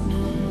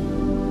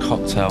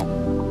 Cocktail.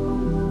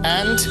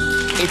 And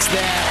it's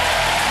there.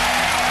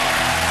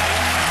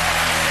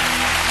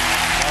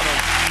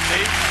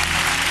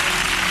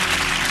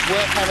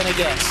 Worth having a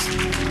guess.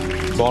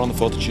 Born on the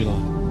 4th of July.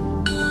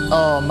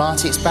 Oh,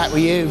 Marty, it's back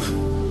with you.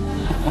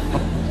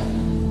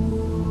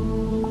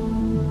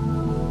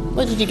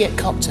 Where did you get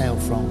Cocktail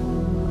from?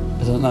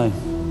 I don't know.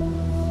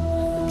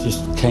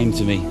 Just came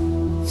to me.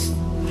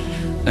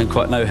 Don't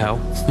quite know how.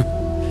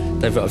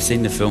 I've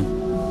seen the film.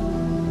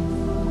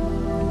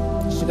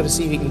 Just got to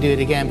see if he can do it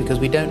again because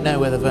we don't know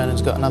whether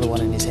Vernon's got another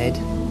one in his head.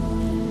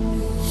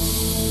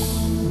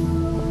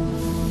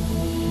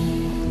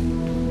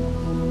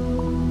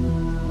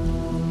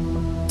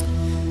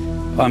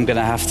 I'm going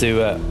to have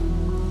to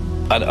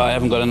I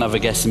haven't got another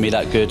guess in me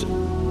that good.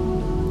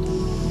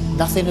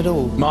 Nothing at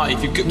all. Marty,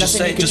 if you could just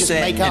Nothing you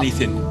say, could make up.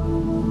 anything.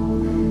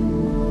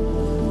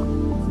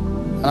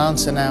 An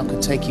answer now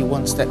could take you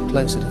one step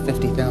closer to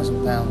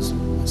 £50,000.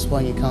 That's why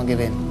you can't give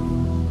in.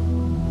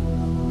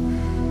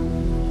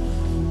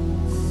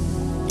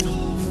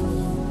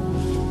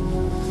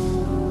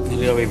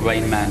 It'll go with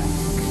Rain Man.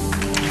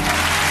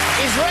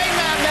 Is Rain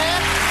Man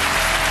there?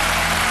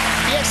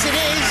 Yes, it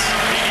is.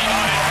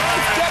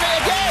 It's done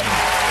it again.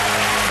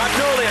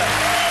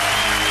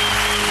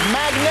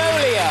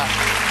 Magnolia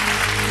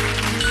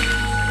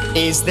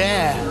is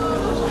there.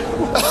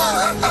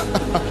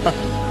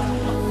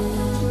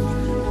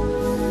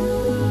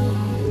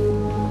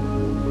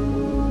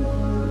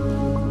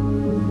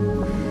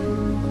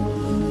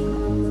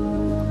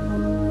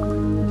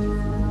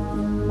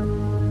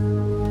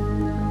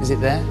 Is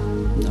it there?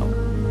 No.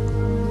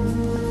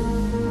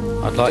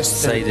 I'd like to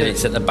say that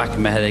it's at the back of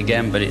my head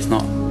again, but it's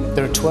not.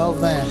 There are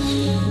 12 there.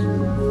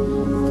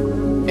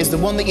 Is the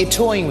one that you're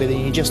toying with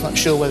and you're just not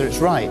sure whether it's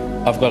right?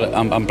 I've got it.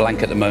 I'm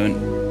blank at the moment.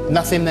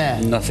 Nothing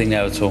there? Nothing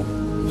there at all.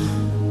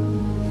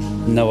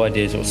 No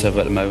ideas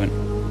whatsoever at the moment.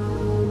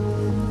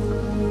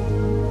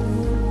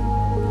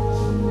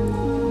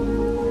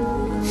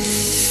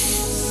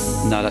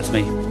 No, that's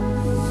me.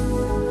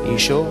 Are you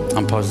sure?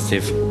 I'm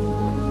positive.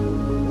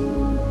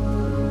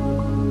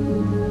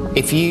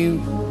 If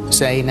you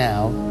say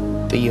now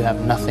that you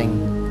have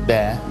nothing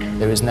there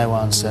is no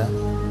answer,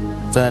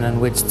 Vernon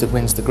wins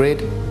the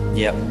grid.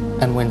 Yep.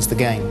 And wins the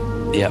game.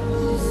 Yep.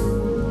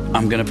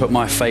 I'm going to put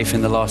my faith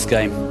in the last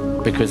game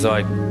because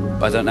I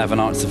don't have an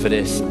answer for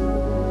this.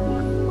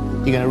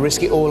 You're going to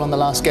risk it all on the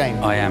last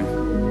game? I am.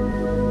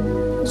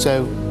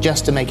 So,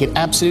 just to make it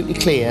absolutely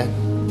clear,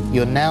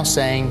 you're now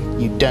saying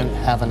you don't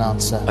have an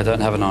answer. I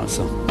don't have an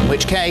answer. In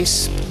which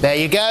case, there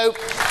you go.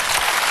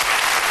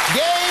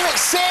 Game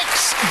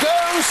 6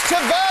 goes to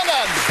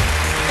Vernon.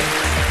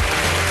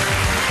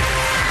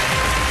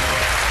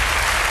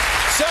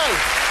 So,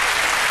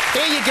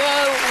 here you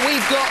go.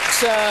 We've got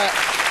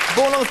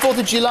Born on the 4th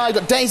of July, we've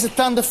got Days of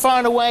Thunder, Far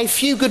and Away,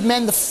 Few Good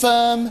Men, The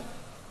Firm,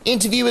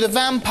 Interview with a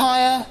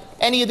Vampire.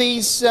 Any of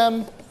these?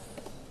 No,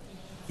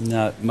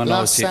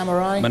 Last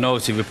Samurai?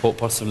 Minority Report,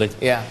 possibly.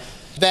 Yeah.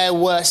 There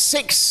were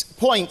 6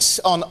 points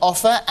on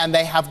offer and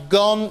they have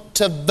gone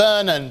to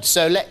Vernon.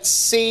 So let's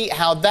see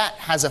how that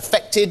has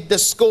affected the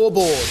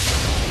scoreboard.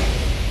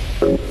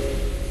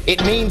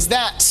 It means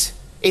that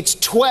it's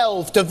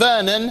 12 to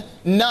Vernon,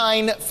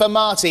 9 for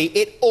Marty.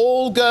 It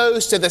all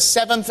goes to the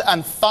 7th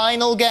and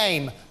final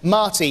game.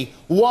 Marty,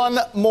 one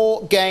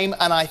more game,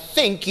 and I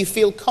think you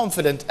feel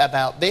confident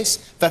about this.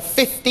 For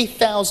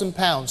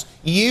 £50,000,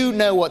 you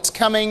know what's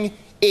coming.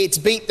 It's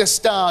Beat the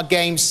Star,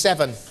 Game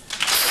 7.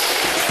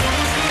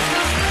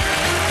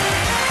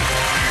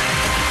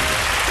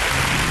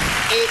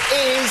 It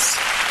is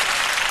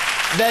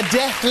the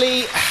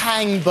Deathly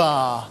Hang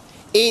Bar.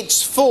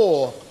 It's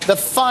for the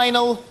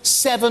final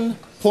 7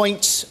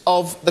 points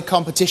of the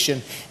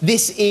competition.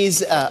 This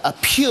is a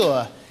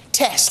pure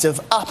test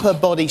of upper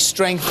body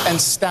strength and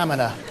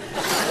stamina.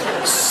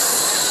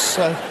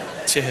 So...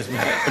 Cheers, mate.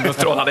 I'm going to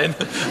throw that in.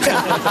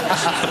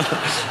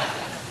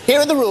 Here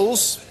are the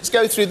rules. Let's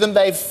go through them.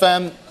 They've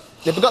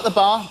got the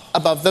bar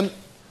above them,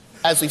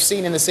 as we've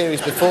seen in the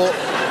series before.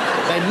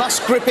 They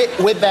must grip it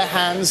with their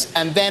hands,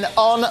 and then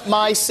on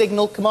my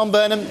signal... Come on,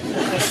 Burnham.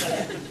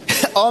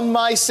 On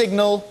my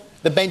signal...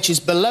 The benches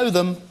below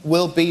them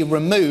will be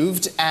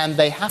removed and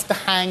they have to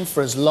hang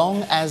for as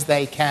long as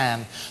they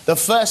can. The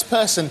first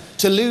person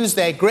to lose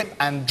their grip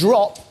and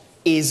drop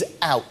is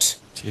out.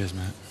 Cheers,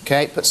 mate.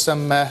 OK, put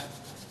some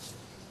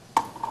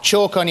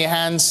chalk on your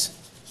hands.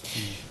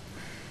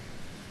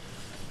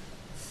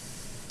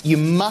 You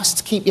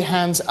must keep your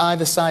hands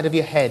either side of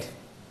your head.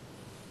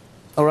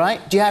 All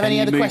right? Do you have any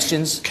other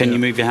questions? Can you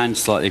move your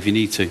hands slightly if you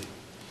need to?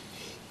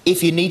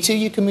 If you need to,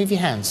 you can move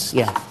your hands,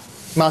 yeah.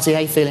 Marty, how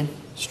you feeling?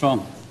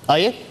 Strong. Are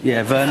you?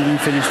 Yeah, Vernon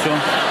finished strong.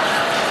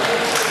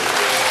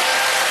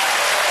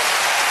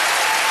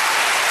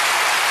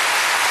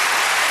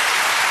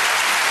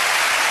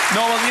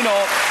 No, well, you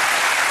know,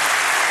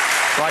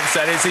 like I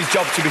said, it's his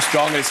job to be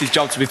strong and it's his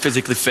job to be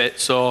physically fit,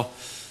 so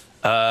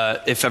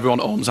if everyone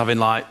at home's having,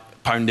 like,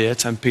 £1 here,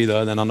 10p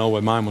there, then I know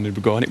where my money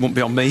would go and it won't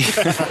be on me.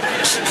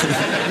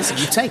 Listen,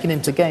 you've taken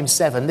him to Game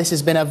 7. This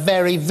has been a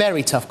very,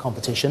 very tough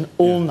competition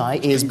all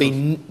night. It has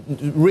been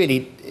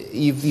really...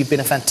 You've been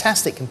a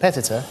fantastic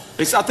competitor.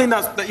 I think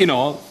that's, you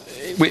know,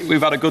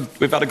 we've had a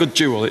good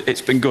duel.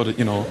 It's been good,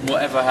 you know.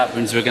 Whatever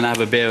happens, we're going to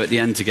have a beer at the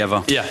end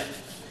together. Yeah.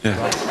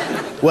 Right.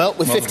 Well,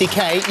 with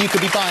 50k, you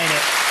could be buying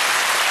it.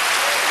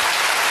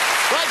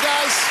 Right,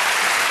 guys.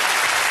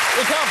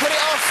 We can't put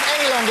it off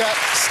any longer.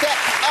 Step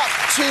up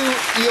to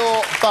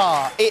your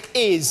bar. It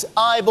is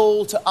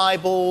eyeball to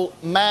eyeball,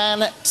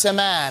 man to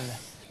man.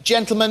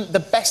 Gentlemen,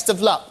 the best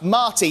of luck.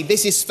 Marty,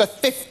 this is for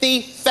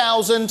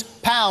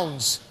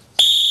 £50,000.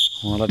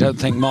 Well, I don't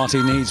think Marty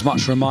needs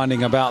much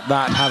reminding about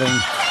that, having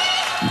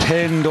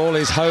pinned all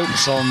his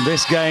hopes on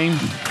this game.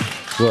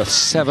 Worth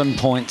 7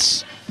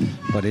 points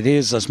but it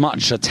is as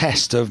much a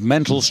test of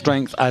mental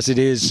strength as it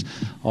is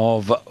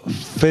of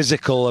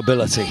physical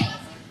ability.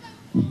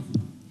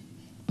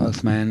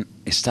 Both men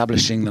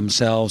establishing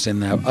themselves in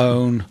their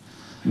own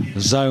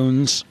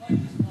zones.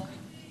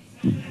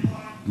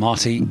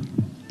 Marty,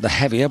 the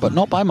heavier, but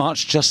not by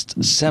much,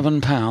 just 7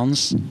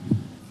 pounds.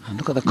 And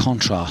look at the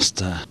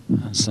contrast.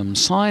 And some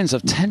signs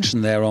of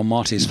tension there on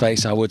Marty's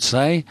face, I would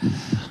say.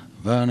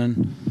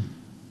 Vernon,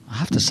 I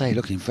have to say,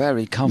 looking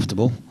very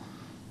comfortable.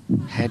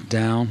 Head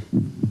down.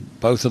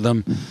 Both of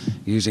them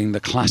using the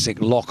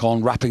classic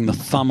lock-on, wrapping the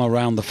thumb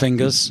around the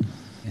fingers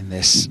in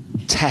this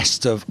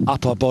test of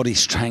upper body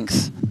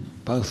strength.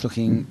 Both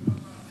looking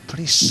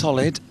pretty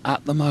solid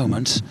at the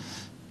moment.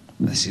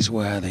 This is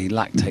where the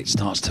lactate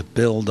starts to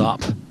build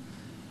up,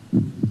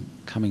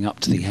 coming up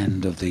to the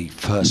end of the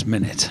first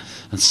minute,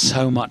 and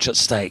so much at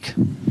stake.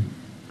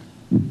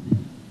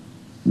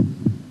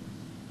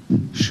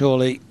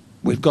 Surely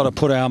we've got to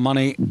put our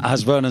money,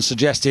 as Vernon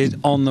suggested,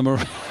 on the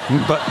Marine,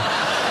 but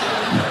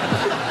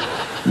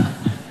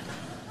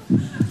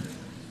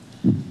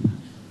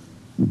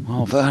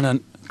well,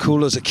 Vernon,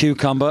 cool as a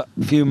cucumber,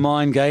 a few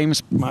mind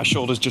games. My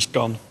shoulder's just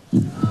gone.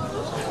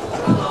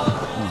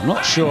 I'm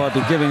not sure I'd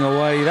be giving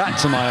away that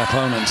to my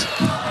opponent.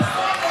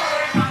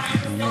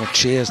 And more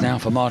cheers now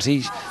for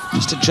Marty,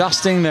 just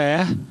adjusting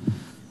there.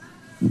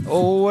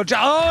 Oh,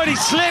 and he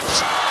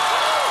slipped!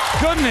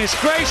 Goodness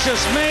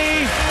gracious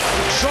me!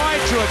 He tried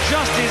to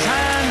adjust his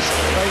hands,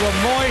 they were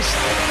moist,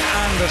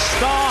 and the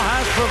star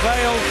has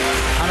prevailed.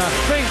 And I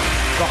think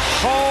the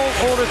whole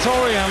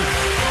auditorium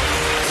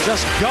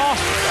just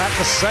gasped at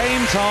the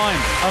same time.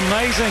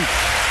 Amazing.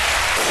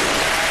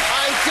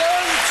 I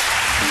don't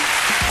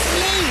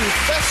believe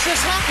that's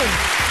just happened.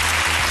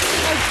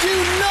 I do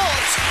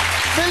not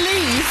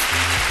believe,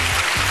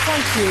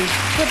 thank you,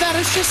 that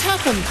has just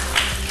happened.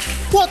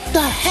 What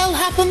the hell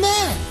happened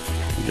there?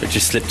 It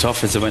just slipped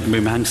off as I went to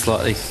move my hand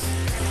slightly.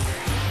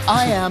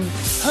 I am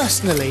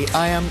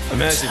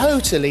Amazing.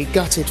 totally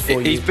gutted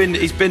for you.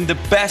 He's been the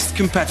best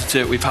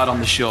competitor we've had on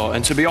the show,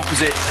 and to be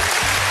opposite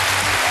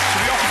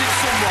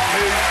someone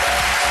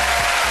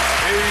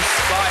who's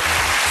like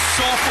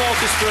so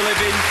focused for a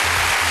living,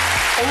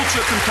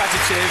 ultra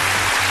competitive,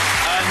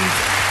 and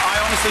I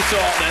honestly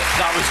thought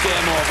that was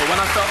game over. When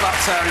I felt that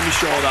tear in my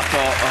shoulder, I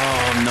thought,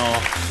 oh no.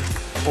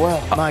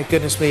 Well, my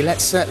goodness me,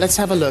 let's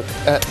have a look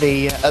at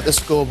the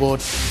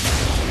scoreboard.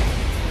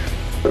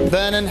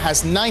 Vernon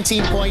has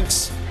 19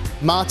 points.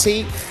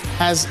 Marty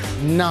has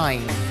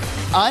 9.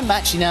 I'm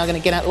actually now going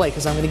to get out of the way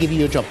because I'm going to give you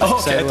your job back.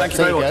 Okay, so, thank you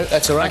very much.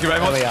 That's all right. Thank you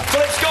very much. There we are.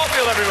 Philip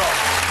Schofield, everyone.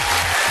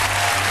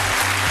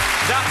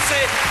 That's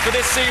it for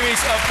this series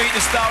of Beat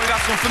the Star. We've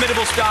had some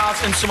formidable stars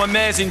and some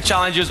amazing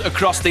challenges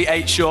across the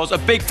 8 shows. A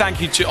big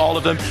thank you to all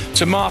of them,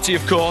 to Marty,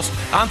 of course,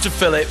 and to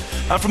Philip.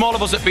 And from all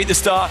of us at Beat the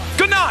Star,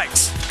 good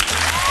night!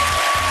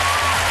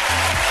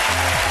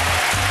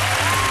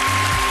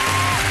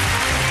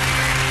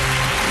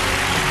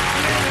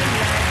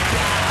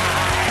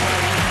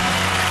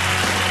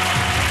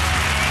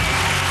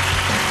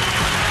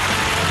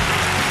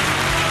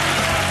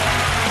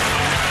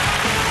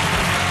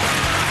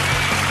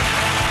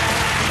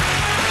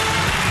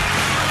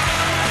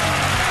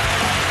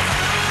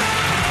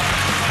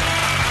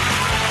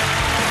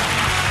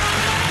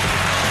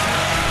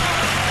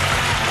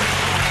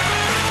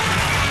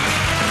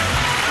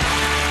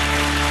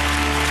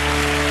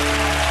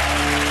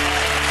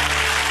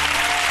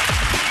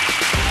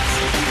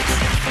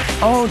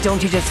 Oh,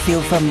 don't you just feel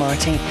for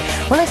Marty?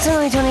 Well, it's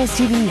tonight on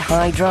STV,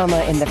 high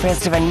drama in the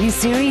first of a new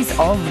series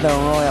of The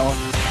Royal.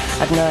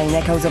 At 9,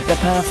 echoes of the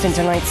past in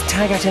tonight's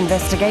Taggart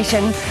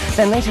investigation.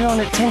 Then later on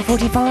at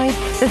 10:45,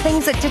 the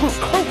things that didn't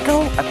quite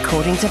go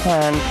according to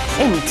plan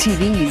in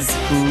TV's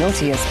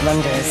Naughtiest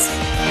Blunders.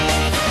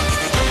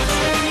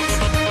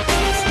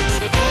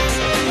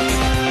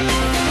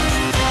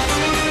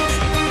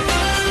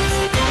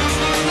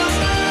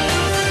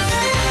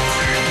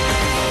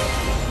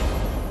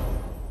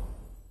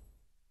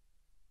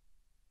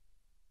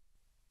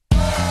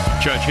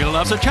 Churchill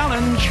loves a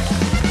challenge.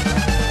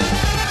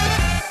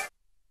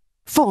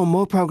 For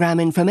more programme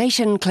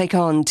information, click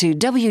on to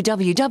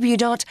www.stv.tv.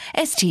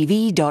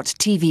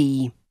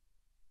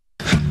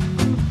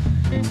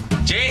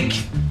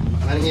 Jake!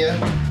 I'm here.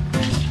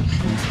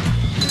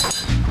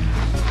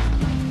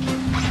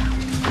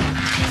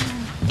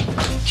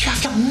 You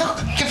have done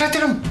nothing. Get rid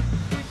of him.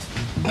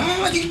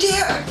 Oh, you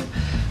dare.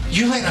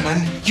 You let him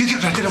in. You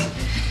get rid of him.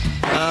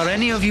 Are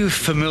any of you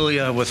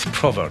familiar with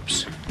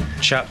Proverbs?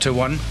 Chapter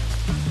 1,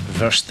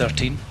 verse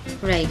 13?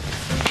 Right.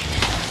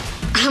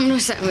 I'm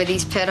not sitting with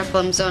these pair of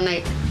bums all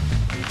night.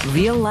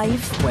 Real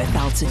life with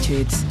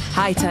altitudes.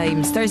 High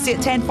Times, Thursday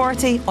at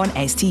 10:40 on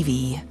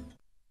STV.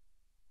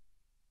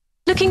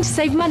 Looking to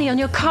save money on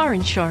your car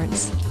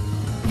insurance?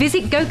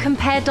 Visit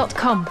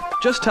GoCompare.com.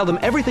 Just tell them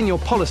everything your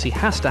policy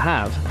has to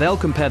have. They'll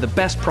compare the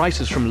best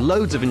prices from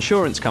loads of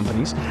insurance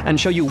companies and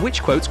show you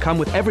which quotes come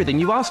with everything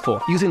you asked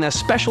for using their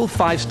special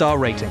 5-star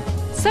rating.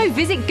 So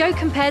visit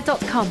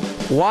GoCompare.com.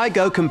 Why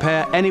go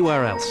compare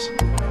anywhere else?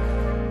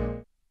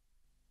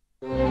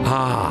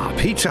 Ah,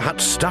 Pizza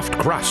Hut stuffed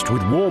crust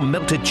with warm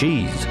melted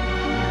cheese.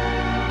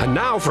 And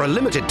now, for a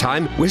limited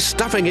time, we're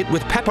stuffing it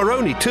with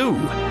pepperoni too.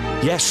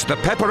 Yes, the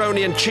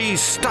pepperoni and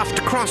cheese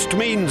stuffed crust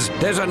means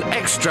there's an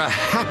extra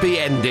happy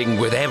ending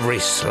with every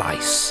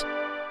slice.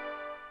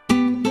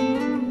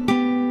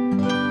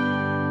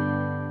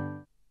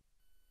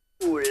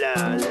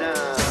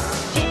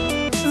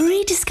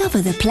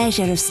 Rediscover the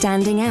pleasure of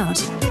standing out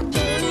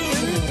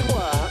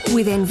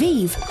with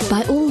Envive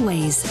by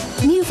Always.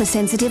 New for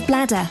sensitive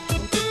bladder.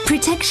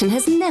 Protection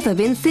has never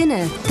been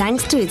thinner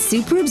thanks to its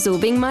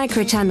super-absorbing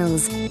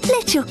microchannels.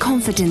 Let your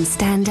confidence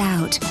stand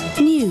out.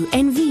 New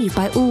Envive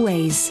by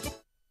Always.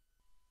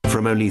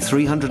 From only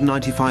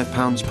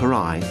 £395 per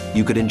eye,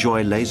 you could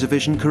enjoy laser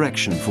vision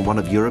correction from one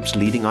of Europe's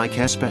leading eye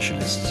care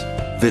specialists.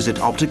 Visit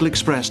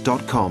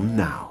opticalexpress.com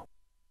now.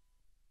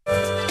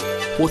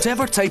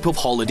 Whatever type of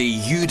holiday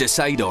you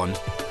decide on,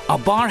 a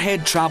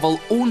Barhead Travel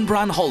own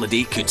brand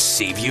holiday could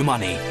save you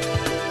money.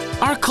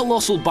 Our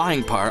colossal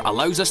buying power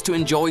allows us to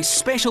enjoy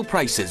special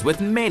prices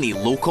with many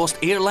low-cost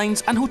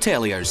airlines and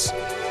hoteliers.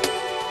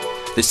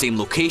 The same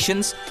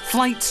locations,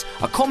 flights,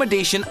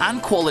 accommodation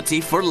and quality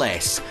for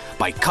less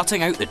by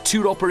cutting out the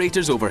tour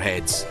operators'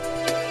 overheads.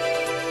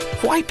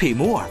 Why pay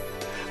more?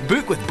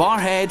 Book with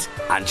Barhead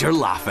and you're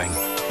laughing.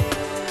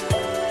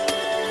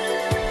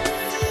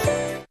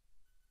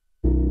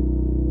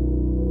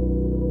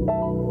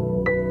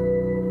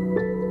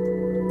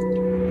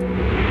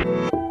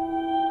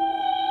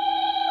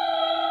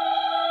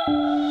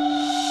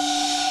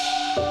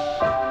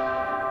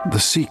 The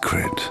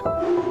secret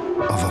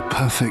of a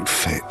perfect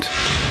fit.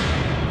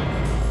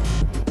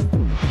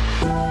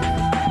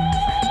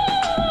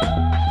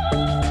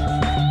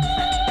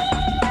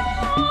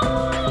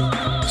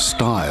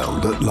 Style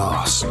that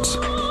lasts.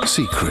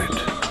 Secret.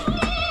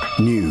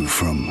 New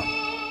from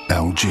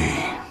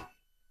LG.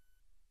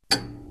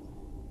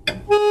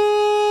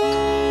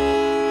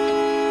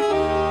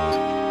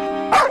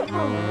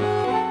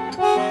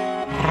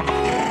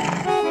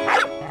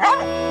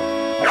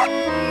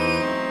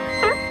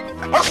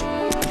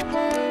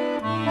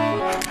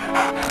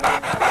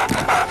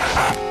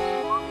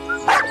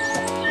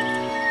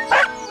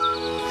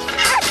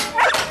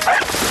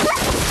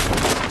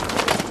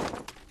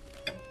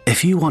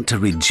 If you want to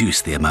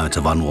reduce the amount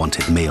of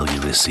unwanted mail you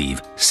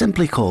receive,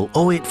 simply call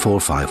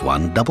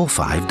 08451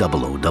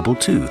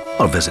 550022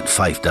 or visit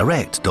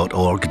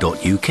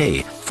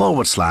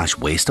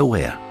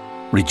fifedirect.org.uk/wasteaware.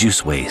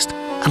 Reduce waste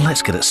and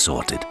let's get it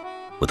sorted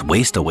with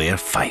WasteAware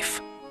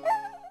Fife.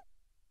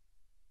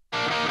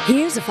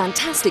 Here's a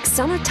fantastic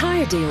summer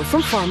tyre deal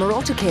from Farmer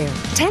Autocare.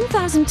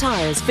 10,000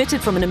 tyres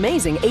fitted from an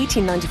amazing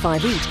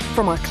 $18.95 each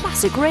from our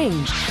classic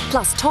range.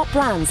 Plus top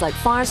brands like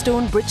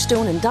Firestone,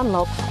 Bridgestone and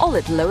Dunlop, all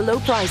at low, low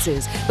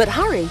prices. But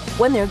hurry,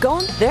 when they're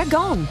gone, they're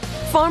gone.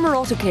 Farmer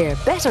Autocare,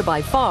 better by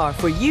far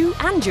for you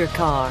and your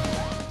car.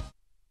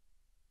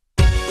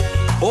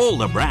 All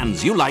the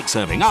brands you like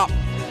serving up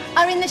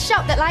are in the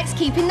shop that likes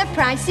keeping the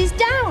prices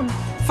down.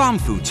 Farm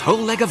Foods whole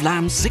leg of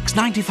lamb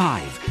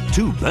 $6.95.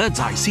 2 Bird's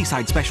Eye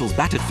Seaside Specials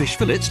battered fish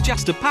fillets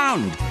just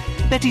 £1.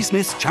 Betty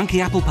Smith's chunky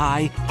apple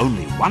pie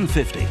only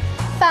 $1.50.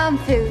 Farm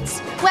Foods,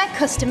 where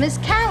customers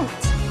count.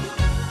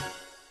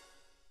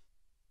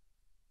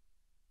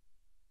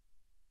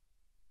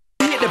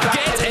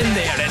 Get in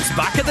there, it's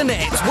back at the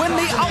net. Win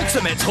the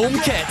ultimate home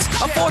kit.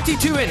 A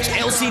 42-inch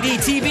LCD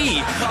TV,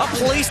 a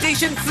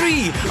PlayStation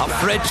 3, a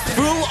fridge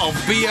full of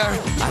beer,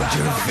 and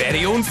your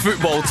very own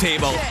football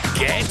table.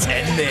 Get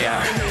in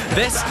there.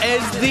 This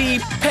is the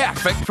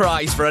perfect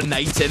prize for a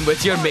night in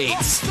with your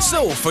mates.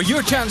 So, for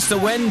your chance to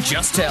win,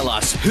 just tell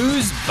us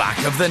who's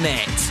back of the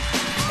net.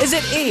 Is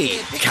it A,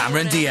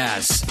 Cameron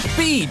Diaz,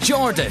 B,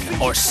 Jordan,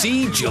 or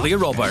C, Julia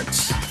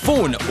Roberts?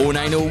 Phone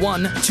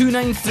 0901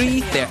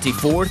 293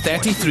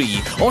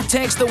 3433 or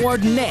text the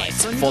word NET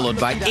followed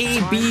by A,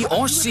 B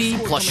or C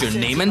plus your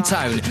name and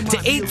town to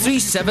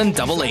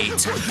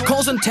 83788.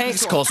 Calls and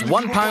texts cost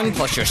 £1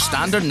 plus your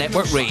standard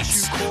network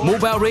rates.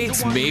 Mobile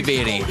rates may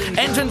vary.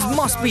 Entrants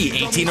must be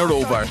 18 or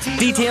over.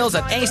 Details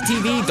at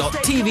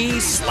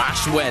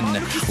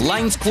stv.tv/win.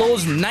 Lines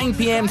close 9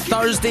 p.m.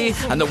 Thursday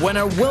and the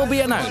winner will be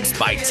announced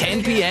by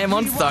 10 p.m.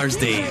 on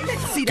Thursday.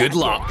 Good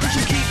luck.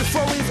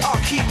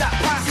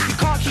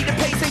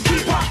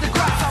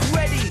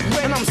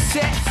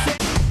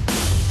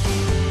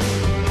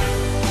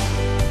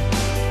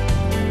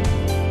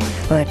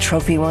 A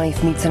trophy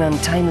wife meets an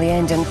untimely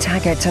end in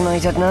Taggart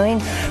tonight at 9.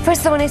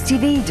 First on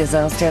STV,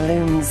 disaster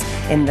looms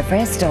in the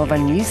first of a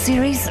new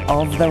series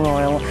of The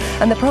Royal,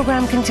 and the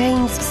programme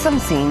contains some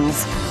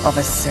scenes of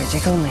a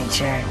surgical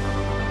nature.